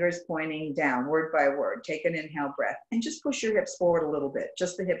outside, fingers pointing down, word by word. Take an inhale breath and just push your hips forward a little bit.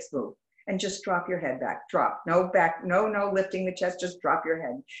 Just the hips move. And just drop your head back. Drop. No back, no lifting the chest, just drop your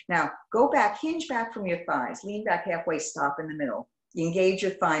head. Now, go back, hinge back from your thighs. Lean back halfway, stop in the middle. Engage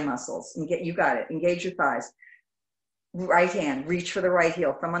your thigh muscles. You got it. Engage your thighs. Right hand, reach for the right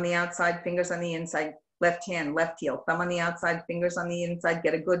heel. Thumb on the outside, fingers on the inside. Left hand, left heel. Thumb on the outside, fingers on the inside.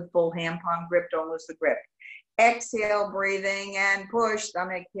 Get a good full hand palm grip. Don't lose the grip. Exhale, breathing, and push.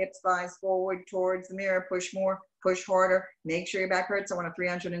 Stomach, hips, thighs forward towards the mirror. Push more. Push harder. Make sure your back hurts. I want a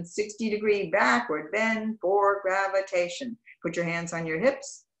 360-degree backward bend for gravitation. Put your hands on your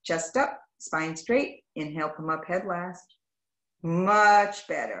hips, chest up, spine straight. Inhale, come up, head last. Much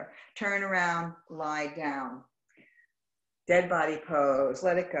better. Turn around, lie down. Dead body pose.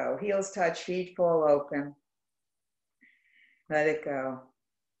 Let it go. Heels touch, feet fall open. Let it go.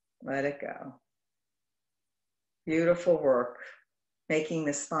 Let it go. Beautiful work. Making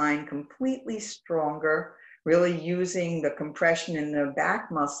the spine completely stronger. Really using the compression in the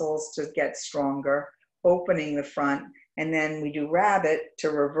back muscles to get stronger, opening the front, and then we do rabbit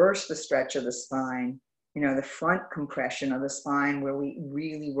to reverse the stretch of the spine, you know, the front compression of the spine where we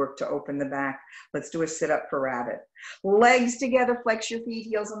really work to open the back. Let's do a sit-up for rabbit. Legs together, flex your feet,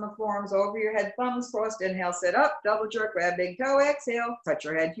 heels on the floor, arms over your head, thumbs crossed. Inhale, sit up, double jerk, grab big toe, exhale, touch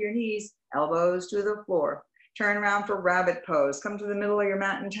your head to your knees, elbows to the floor. Turn around for rabbit pose. Come to the middle of your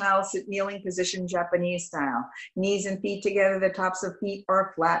mat and towel, sit kneeling position, Japanese style. Knees and feet together, the tops of feet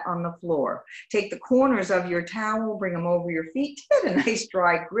are flat on the floor. Take the corners of your towel, bring them over your feet to get a nice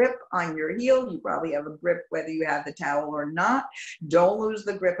dry grip on your heel. You probably have a grip whether you have the towel or not. Don't lose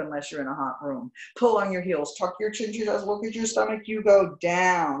the grip unless you're in a hot room. Pull on your heels, tuck your chin to your toes, look at your stomach, you go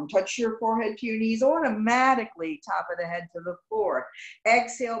down. Touch your forehead to your knees, automatically top of the head to the floor.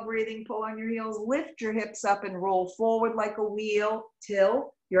 Exhale, breathing, pull on your heels, lift your hips up and roll forward like a wheel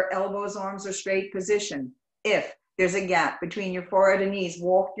till your elbows, arms are straight position. If there's a gap between your forehead and knees,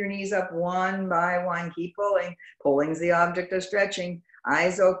 walk your knees up one by one. Keep pulling. Pulling's the object of stretching.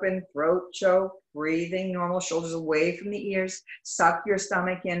 Eyes open, throat choke, breathing normal, shoulders away from the ears. Suck your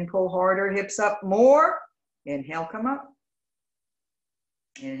stomach in, pull harder, hips up more. Inhale, come up.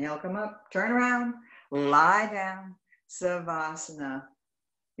 Inhale, come up. Turn around, lie down, Savasana.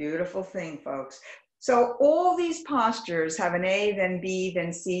 Beautiful thing, folks. So all these postures have an A, then B,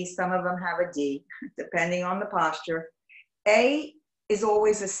 then C. Some of them have a D, depending on the posture. A is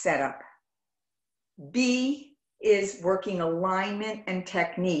always a setup. B is working alignment and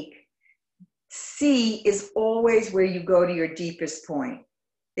technique. C is always where you go to your deepest point.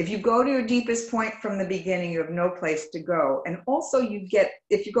 If you go to your deepest point from the beginning, you have no place to go. And also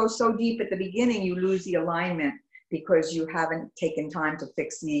if you go so deep at the beginning, you lose the alignment, because you haven't taken time to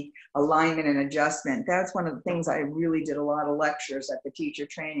fix the alignment and adjustment. That's one of the things I really did a lot of lectures at the teacher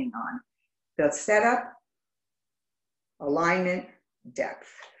training on. The setup, alignment,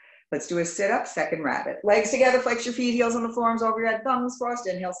 depth. Let's do a sit-up, second rabbit. Legs together, flex your feet, heels on the floor, arms over your head, thumbs crossed.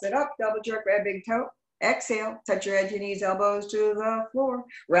 Inhale, sit up, double jerk, grab big toe. Exhale, touch your head to your knees, elbows to the floor.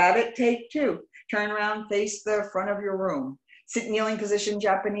 Rabbit, take two. Turn around, face the front of your room. Sit kneeling position,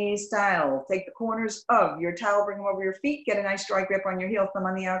 Japanese style. Take the corners of your towel, bring them over your feet. Get a nice dry grip on your heel, thumb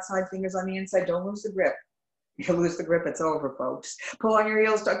on the outside, fingers on the inside. Don't lose the grip. You lose the grip, it's over, folks. Pull on your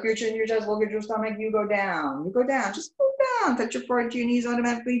heels, tuck your chin, your chest, look at your stomach, you go down. You go down, just go down. Touch your forehead to your knees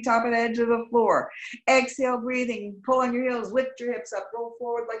automatically, top of the edge of the floor. Exhale, breathing. Pull on your heels, lift your hips up, roll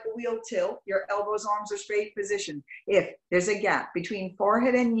forward like a wheel tilt. Your elbows, arms are straight position. If there's a gap between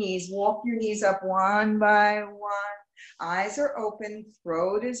forehead and knees, walk your knees up one by one. Eyes are open,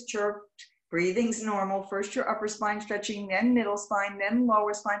 throat is jerked. Breathing's normal. First your upper spine stretching, then middle spine, then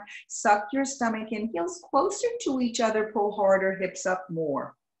lower spine. Suck your stomach in, heels closer to each other, pull harder, hips up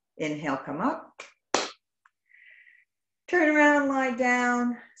more. Inhale, come up. Turn around, lie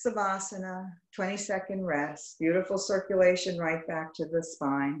down, Savasana, 20-second rest. Beautiful circulation right back to the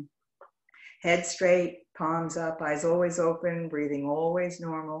spine. Head straight, palms up, eyes always open, breathing always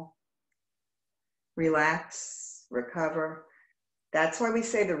normal. Relax, recover. That's why we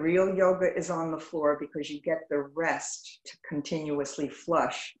say the real yoga is on the floor, because you get the rest to continuously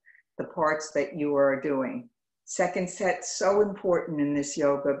flush the parts that you are doing. Second set, so important in this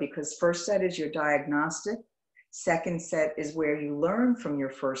yoga, because first set is your diagnostic. Second set is where you learn from your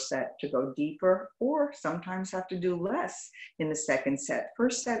first set to go deeper, or sometimes have to do less in the second set.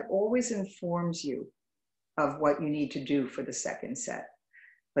 First set always informs you of what you need to do for the second set.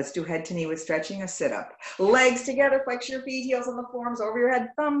 Let's do head to knee with stretching, a sit up. Legs together, flex your feet, heels on the forearms, over your head,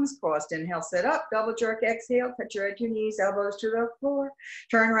 thumbs crossed. Inhale, sit up, double jerk, exhale, touch your head to your knees, elbows to the floor.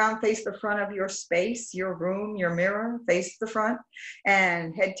 Turn around, face the front of your space, your room, your mirror, face the front.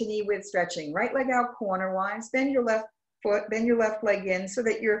 And head to knee with stretching. Right leg out cornerwise, bend your left foot, bend your left leg in so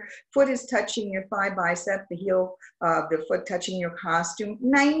that your foot is touching your thigh bicep, the heel of the foot touching your costume.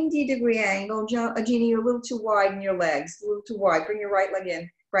 90-degree angle. Jeannie, you're a little too wide in your legs, a little too wide. Bring your right leg in.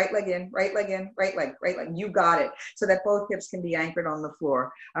 Right leg in, right leg in, right leg. You got it. So that both hips can be anchored on the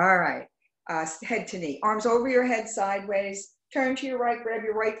floor. All right. Head to knee. Arms over your head sideways. Turn to your right. Grab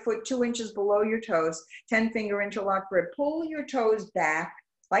your right foot 2 inches below your toes. 10-finger interlock grip. Pull your toes back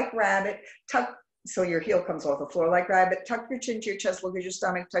like rabbit. Tuck so your heel comes off the floor like rabbit. Tuck your chin to your chest. Look at your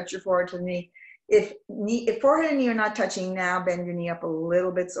stomach. Touch your forehead to the knee. If forehead and knee are not touching now, bend your knee up a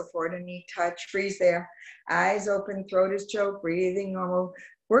little bit so forehead and knee touch. Freeze there. Eyes open. Throat is choked. Breathing normal.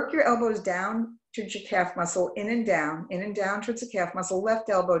 Work your elbows down towards your calf muscle, in and down towards the calf muscle, left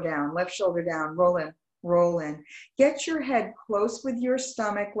elbow down, left shoulder down, roll in, roll in. Get your head close with your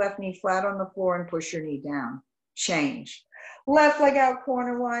stomach, left knee flat on the floor, and push your knee down. Change. Left leg out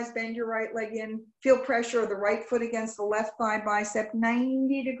cornerwise, bend your right leg in, feel pressure of the right foot against the left thigh bicep,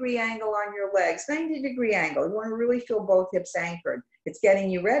 90-degree angle on your legs, 90-degree angle. You want to really feel both hips anchored. It's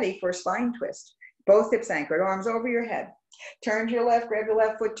getting you ready for a spine twist. Both hips anchored, arms over your head. Turn to your left, grab your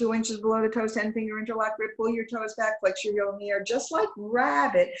left foot 2 inches below the toes, 10-finger interlock grip, pull your toes back, flex your heel in the air, just like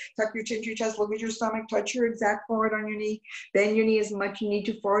rabbit. Tuck your chin to your chest, look at your stomach, touch your exact forward on your knee. Bend your knee as much you need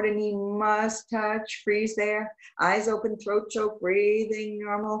to forward, and knee must touch. Freeze there. Eyes open, throat choke, breathing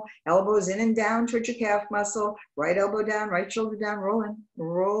normal. Elbows in and down towards your calf muscle. Right elbow down, right shoulder down, roll in,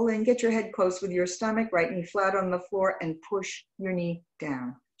 roll in. Get your head close with your stomach, right knee flat on the floor, and push your knee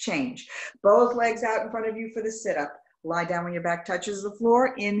down. Change. Both legs out in front of you for the sit-up. Lie down when your back touches the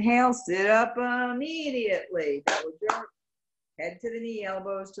floor. Inhale, sit up immediately. Double jerk. Head to the knee,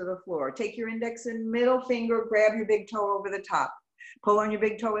 elbows to the floor. Take your index and middle finger, grab your big toe over the top. Pull on your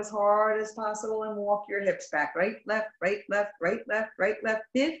big toe as hard as possible and walk your hips back. Right, left, right, left, right, left, right, left.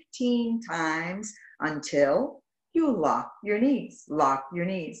 15 times until you lock your knees. Lock your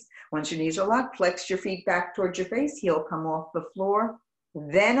knees. Once your knees are locked, flex your feet back towards your face. Heel come off the floor.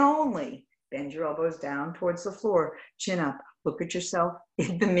 Then only bend your elbows down towards the floor, chin up, look at yourself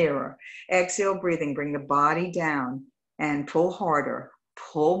in the mirror. Exhale, breathing, bring the body down and pull harder,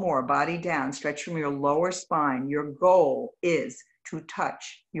 pull more, body down, stretch from your lower spine. Your goal is to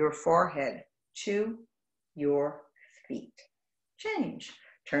touch your forehead to your feet. Change,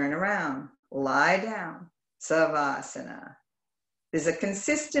 turn around, lie down, Savasana. There's a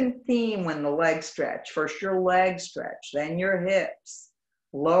consistent theme when the legs stretch. First your legs stretch, then your hips.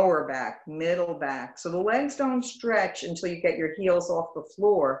 Lower back, middle back. So the legs don't stretch until you get your heels off the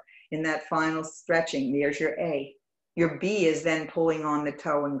floor in that final stretching. There's your A. Your B is then pulling on the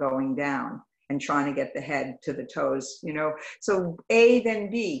toe and going down and trying to get the head to the toes, you know. So A, then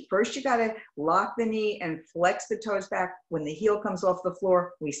B. First you gotta lock the knee and flex the toes back. When the heel comes off the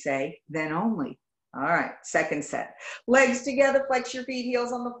floor, we say, then only. All right, second set. Legs together, flex your feet,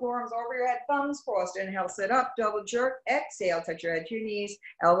 heels on the floor, arms over your head, thumbs crossed. Inhale, sit up, double jerk. Exhale, touch your head to your knees,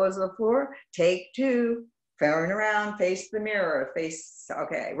 elbows on the floor. Take 2. Turn around, face the mirror,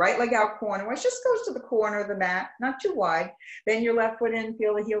 okay, right leg out cornerwise, just goes to the corner of the mat, not too wide. Bend your left foot in,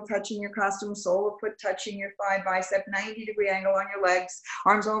 feel the heel touching your costume, sole of foot touching your thigh, bicep, 90-degree angle on your legs,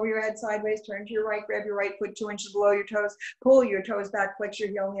 arms over your head sideways, turn to your right, grab your right foot 2 inches below your toes, pull your toes back, flex your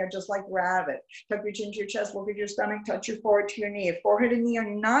heel near just like rabbit. Tuck your chin to your chest, look at your stomach, touch your forehead to your knee. If forehead and knee are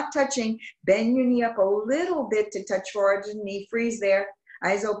not touching, bend your knee up a little bit to touch forehead and knee, freeze there.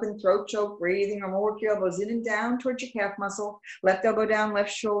 Eyes open, throat choke, breathing, or work your elbows in and down towards your calf muscle. Left elbow down,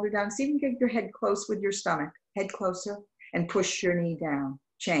 left shoulder down. See if you can get your head close with your stomach. Head closer and push your knee down.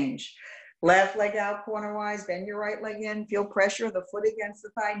 Change. Left leg out cornerwise, bend your right leg in. Feel pressure of the foot against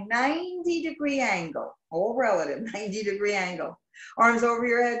the thigh. 90-degree angle. All relative, 90-degree angle. Arms over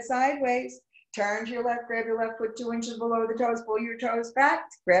your head sideways. Turn to your left, grab your left foot 2 inches below the toes, pull your toes back,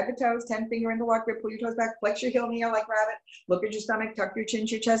 grab the toes, 10-finger interlock grip, pull your toes back, flex your heel in the air like rabbit, look at your stomach, tuck your chin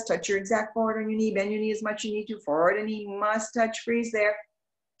to your chest, touch your exact forward on your knee, bend your knee as much as you need to, forward and knee must touch, freeze there.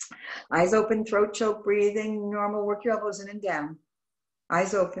 Eyes open, throat choke, breathing normal, work your elbows in and down.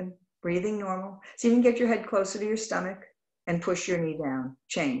 Eyes open, breathing normal. So you can get your head closer to your stomach and push your knee down,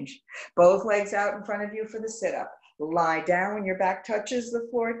 change. Both legs out in front of you for the sit-up. Lie down when your back touches the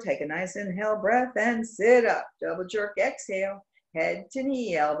floor. Take a nice inhale breath and sit up. Double jerk, exhale. Head to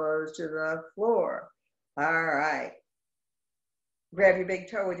knee, elbows to the floor. All right. Grab your big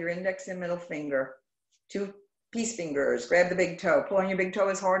toe with your index and middle finger. 2 peace fingers. Grab the big toe. Pull on your big toe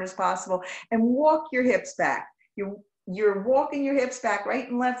as hard as possible and walk your hips back. You're walking your hips back right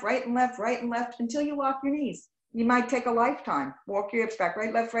and left, right and left, right and left until you lock your knees. You might take a lifetime. Walk your hips back,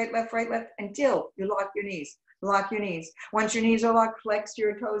 right, left, right, left, right, left, until you lock your knees. Lock your knees. Once your knees are locked, flex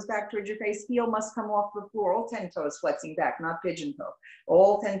your toes back towards your face. Heel must come off the floor. All 10 toes flexing back, not pigeon toe.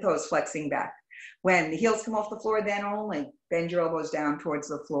 All 10 toes flexing back. When the heels come off the floor, then only bend your elbows down towards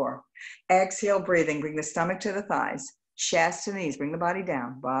the floor. Exhale, breathing. Bring the stomach to the thighs. Chest to knees. Bring the body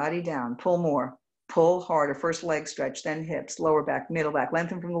down. Body down. Pull more. Pull harder. First leg stretch, then hips, lower back, middle back.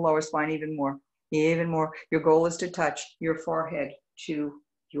 Lengthen from the lower spine even more. Even more. Your goal is to touch your forehead to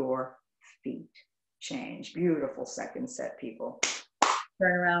your feet. Change. Beautiful second set, people.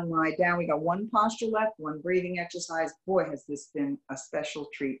 Turn around, lie down. We got 1 posture left, 1 breathing exercise. Boy, has this been a special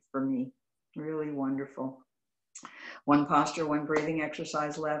treat for me. Really wonderful. 1 posture, 1 breathing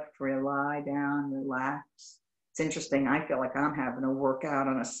exercise left. Lie down, relax. It's interesting. I feel like I'm having a workout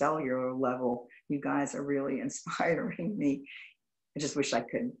on a cellular level. You guys are really inspiring me. I just wish I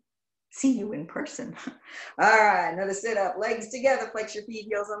could see you in person. All right, another sit up, legs together, flex your feet,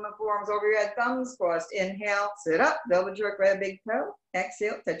 heels on the forearms over your head, thumbs crossed. Inhale, sit up, double jerk, grab big toe.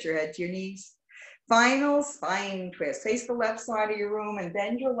 Exhale, touch your head to your knees. Final spine twist. Face the left side of your room and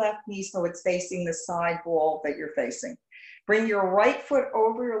bend your left knee so it's facing the side wall that you're facing. Bring your right foot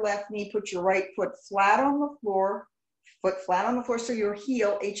over your left knee, put your right foot flat on the floor, so your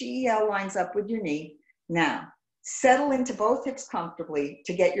heel, H-E-E-L, lines up with your knee. Now, settle into both hips comfortably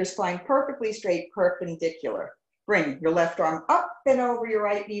to get your spine perfectly straight, perpendicular. Bring your left arm up and over your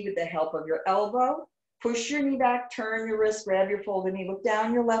right knee with the help of your elbow. Push your knee back, turn your wrist, grab your folded knee, look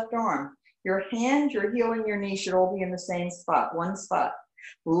down your left arm. Your hand, your heel, and your knee should all be in the same spot, 1 spot.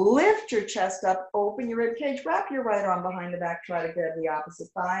 Lift your chest up, open your rib cage, wrap your right arm behind the back, try to grab the opposite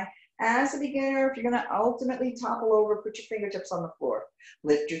thigh. As a beginner, if you're going to ultimately topple over, put your fingertips on the floor.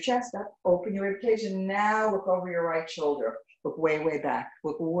 Lift your chest up, open your rib cage, and now look over your right shoulder. Look way, way back.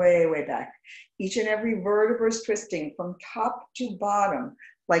 Look way, way back. Each and every vertebra is twisting from top to bottom,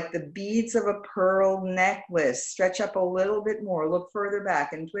 like the beads of a pearl necklace. Stretch up a little bit more. Look further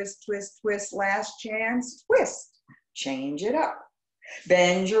back and twist, twist, twist. Last chance, twist. Change it up.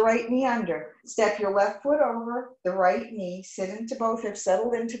 Bend your right knee under. Step your left foot over the right knee. Sit into both hips.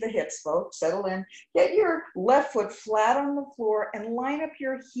 Settle into the hips, folks. Settle in. Get your left foot flat on the floor and line up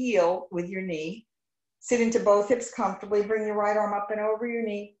your heel with your knee. Sit into both hips comfortably. Bring your right arm up and over your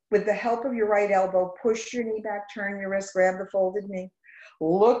knee. With the help of your right elbow, push your knee back, turn your wrist, grab the folded knee.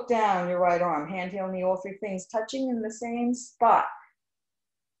 Look down your right arm, hand, heel, knee, all 3 things touching in the same spot.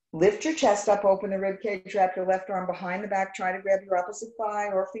 Lift your chest up, open the rib cage, wrap your left arm behind the back, try to grab your opposite thigh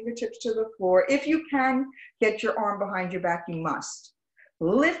or fingertips to the floor. If you can get your arm behind your back, you must.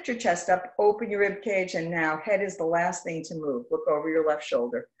 Lift your chest up, open your rib cage, and now head is the last thing to move. Look over your left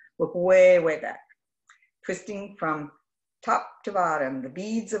shoulder. Look way, way back. Twisting from top to bottom, the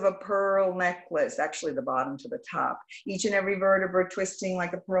beads of a pearl necklace, actually the bottom to the top. Each and every vertebra twisting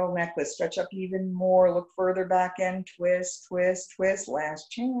like a pearl necklace. Stretch up even more, look further back and twist, twist, twist. Last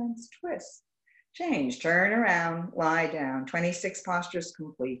chance, twist. Change, turn around, lie down. 26 postures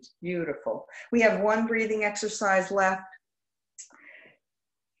complete. Beautiful. We have 1 breathing exercise left.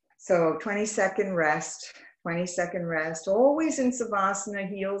 So 20-second rest. 20-second rest. Always in Savasana,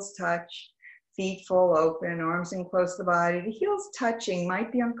 heels touch, feet full open, arms in close to the body. The heels touching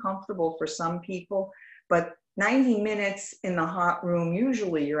might be uncomfortable for some people, but 90 minutes in the hot room,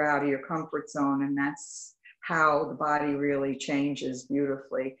 usually you're out of your comfort zone, and that's how the body really changes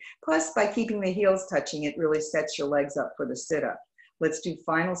beautifully. Plus, by keeping the heels touching, it really sets your legs up for the sit-up. Let's do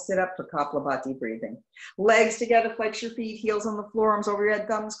final sit-up for Kapalabhati breathing. Legs together, flex your feet, heels on the floor, arms over your head,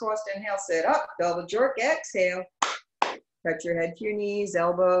 thumbs crossed. Inhale, sit up, double jerk, exhale. Touch your head to your knees,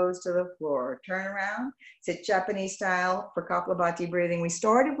 elbows to the floor. Turn around, sit Japanese style for Kapalabhati breathing. We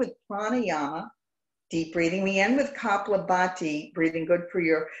started with pranayama, deep breathing. We end with Kapalabhati breathing, good for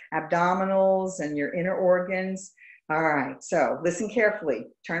your abdominals and your inner organs. All right, so listen carefully.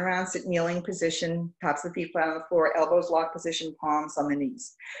 Turn around, sit kneeling position, tops of the feet flat on the floor, elbows locked position, palms on the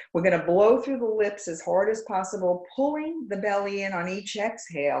knees. We're gonna blow through the lips as hard as possible, pulling the belly in on each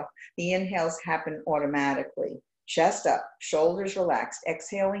exhale. The inhales happen automatically. Chest up, shoulders relaxed,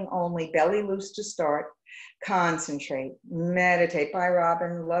 exhaling only, belly loose to start. Concentrate, meditate. Bye,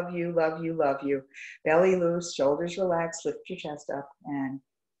 Robin. Love you, love you, love you. Belly loose, shoulders relaxed, lift your chest up and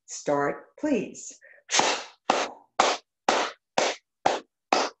start, please.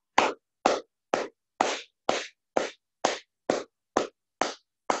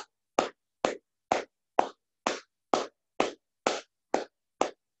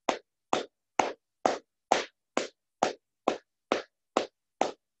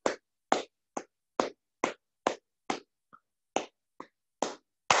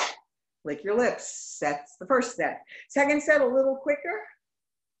 Lick your lips. That's the first set. Second set, a little quicker.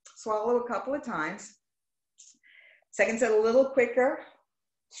 Swallow a couple of times. Second set, a little quicker,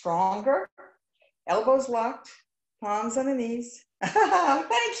 stronger. Elbows locked, palms on the knees.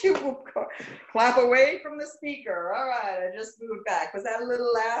 Thank you. Clap away from the speaker. All right, I just moved back. Was that a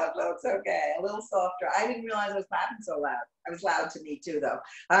little loud? Oh, it's okay. A little softer. I didn't realize I was clapping so loud. I was loud to me too, though.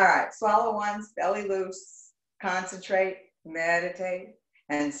 All right, swallow once, belly loose, concentrate, meditate,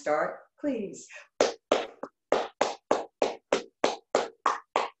 and start, please.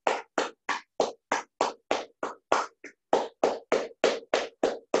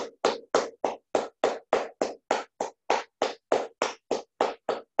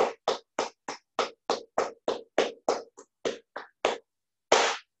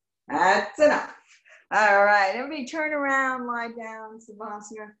 That's enough. All right, everybody turn around, lie down,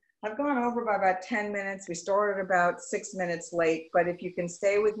 Savasana. I've gone over by about 10 minutes. We started about 6 minutes late, but if you can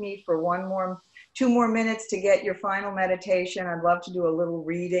stay with me for 2 more minutes to get your final meditation, I'd love to do a little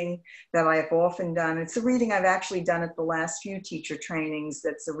reading that I've often done. It's a reading I've actually done at the last few teacher trainings.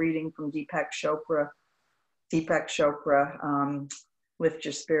 That's a reading from Deepak Chopra. Deepak Chopra, Lift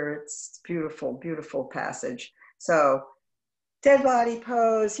Your Spirits. Beautiful, beautiful passage. So, dead body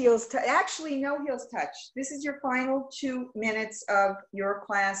pose, heels touch. Actually, no heels touch. This is your final 2 minutes of your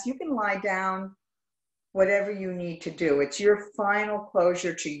class. You can lie down, whatever you need to do. It's your final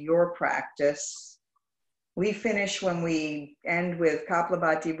closure to your practice. We finish when we end with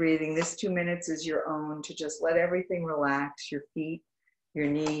Kapalabhati breathing. This 2 minutes is your own to just let everything relax, your feet, your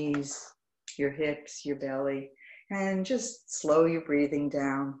knees, your hips, your belly, and just slow your breathing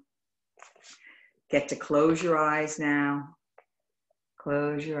down. Get to close your eyes now.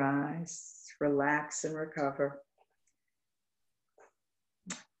 Close your eyes, relax and recover.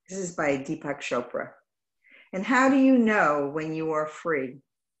 This is by Deepak Chopra. And how do you know when you are free?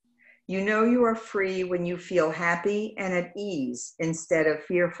 You know you are free when you feel happy and at ease instead of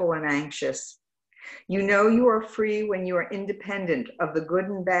fearful and anxious. You know you are free when you are independent of the good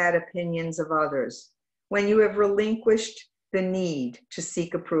and bad opinions of others, when you have relinquished the need to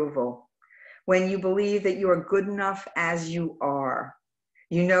seek approval, when you believe that you are good enough as you are.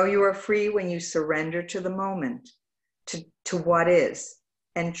 You know you are free when you surrender to the moment, to what is,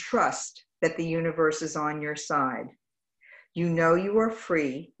 and trust that the universe is on your side. You know you are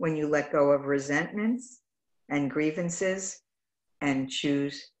free when you let go of resentments and grievances and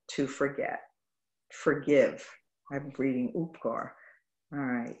choose to forget. Forgive. I'm reading Upkar. All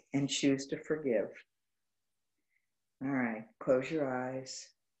right, and choose to forgive. All right, close your eyes.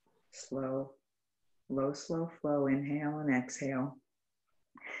 Slow, slow flow. Inhale and exhale.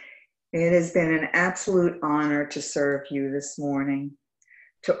 It has been an absolute honor to serve you this morning.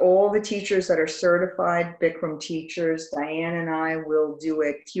 To all the teachers that are certified Bikram teachers, Diane and I will do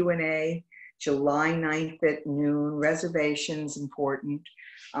a Q&A July 9th at noon. Reservations important.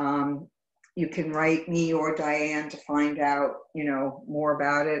 You can write me or Diane to find out, more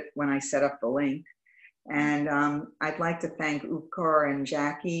about it when I set up the link. And I'd like to thank Upkar and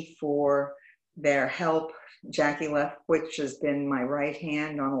Jackie for their help. Jackie left, which has been my right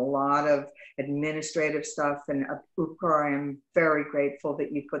hand on a lot of administrative stuff. And Upkar, I'm very grateful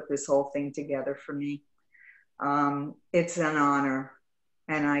that you put this whole thing together for me. It's an honor.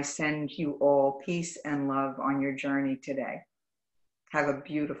 And I send you all peace and love on your journey today. Have a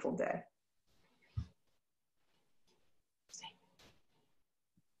beautiful day.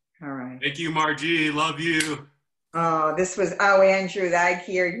 All right. Thank you, Margie. Love you. Oh, Andrew, I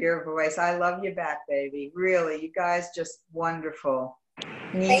hear your voice. I love you back, baby. Really, you guys just wonderful.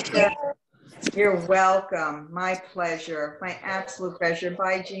 Nisha, you're welcome. My pleasure. My absolute pleasure.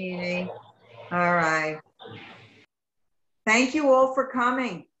 Bye, Jeannie. All right. Thank you all for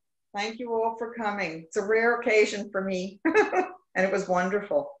coming. Thank you all for coming. It's a rare occasion for me, and it was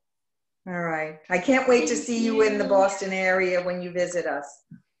wonderful. All right. I can't wait to see you in the Boston area when you visit us.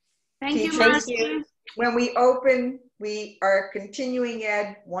 Thank you, Margie. When we open, we are continuing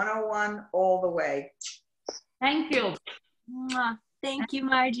Ed 101 all the way. Thank you. Thank you,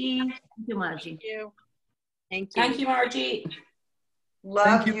 Margie. Thank you, Margie. Thank you. Thank you. Thank you, Margie.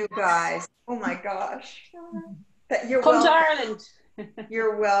 Love you guys. Oh my gosh. You're Come welcome. to Ireland.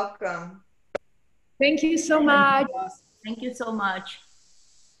 You're welcome. Thank you so much. Thank you so much.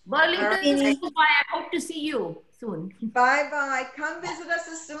 Burlington, Right. I hope to see you soon. Bye-bye. Come visit us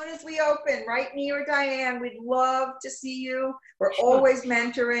as soon as we open, right, me or Diane? We'd love to see you. We're always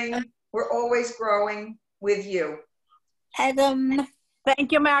mentoring. We're always growing with you. Dedham.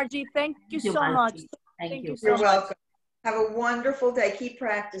 Thank you, Margie. Thank you so Margie. much. Thank you. You're welcome. Have a wonderful day. Keep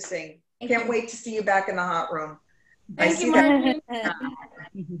practicing. Can't wait to see you back in the hot room. Thank you, Margie.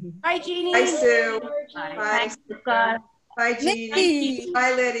 Bye, Jeannie. Bye, Sue. Bye. Bye. Bye. Bye, Jeannie.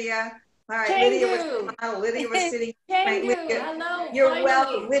 Bye, Lydia. All right, Lydia was sitting. Lydia, Hello. you're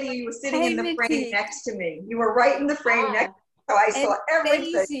welcome. Lydia, you were sitting in the frame next to me. You were right in the frame next to me, so I saw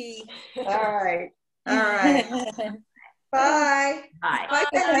everything. All right. All right. Bye. Bye. Bye,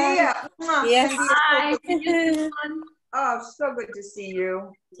 Candia. Yes. Bye. Oh, so good to see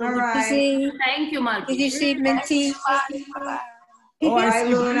you. All Good to right. see. Thank you, Margie. Did you see Minty? Oh, I Bye,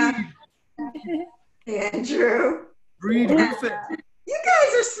 see Luna. Andrew. Breed Griffith. You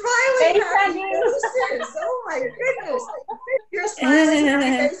guys are smiling. Hey, happy Sandy. faces. Oh my goodness. You're smiling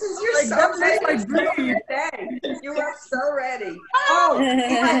happy faces. You're so ready. You are so ready.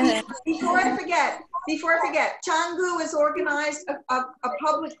 Oh, before I forget, Changu has organized a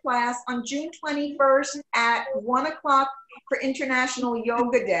public class on June 21st at 1 o'clock for International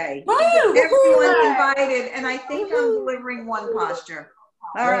Yoga Day. Everyone's invited, and I think I'm delivering one posture.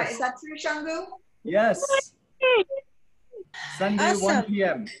 All right, is that true, Changu? Yes. Sunday, Awesome. 1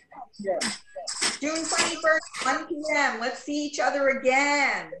 p.m. June 21st, 1 p.m. Let's see each other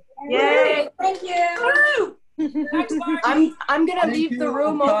again. Yay. Thank you. I'm gonna leave the you,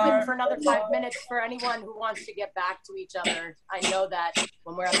 room Omar. open for another 5 minutes for anyone who wants to get back to each other. I know that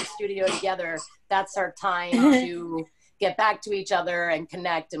when we're at the studio together, that's our time to get back to each other and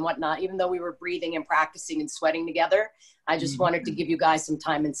connect and whatnot. Even though we were breathing and practicing and sweating together, I just wanted to give you guys some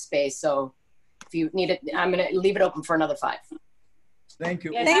time and space. So if you need it, I'm gonna leave it open for another 5. Thank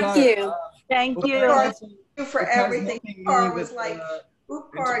you. Thank you. Thank you. Thank you for everything. helping me Upkar was with, like,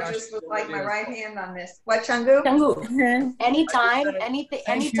 Upkar just was international like my days. right hand on this. What, Changu? Changu, anytime, Thank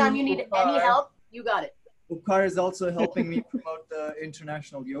anytime you you, need Upkar. any help, you got it. Upkar is also helping me promote the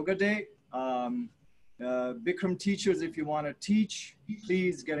International Yoga Day. Bikram teachers, if you want to teach,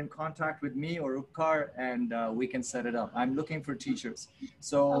 please get in contact with me or Upkar and we can set it up. I'm looking for teachers.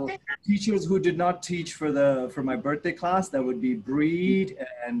 So teachers who did not teach for my birthday class, that would be Breed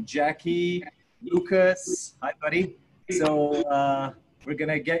and Jackie, Lucas. Hi, buddy. So we're going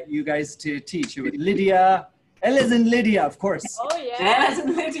to get you guys to teach with Lydia. Ella's and Lydia, of course. Oh yeah. Yes,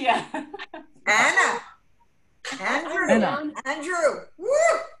 Lydia. Anna. Andrew. Anna. Andrew. Woo!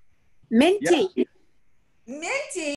 Minty. Minty.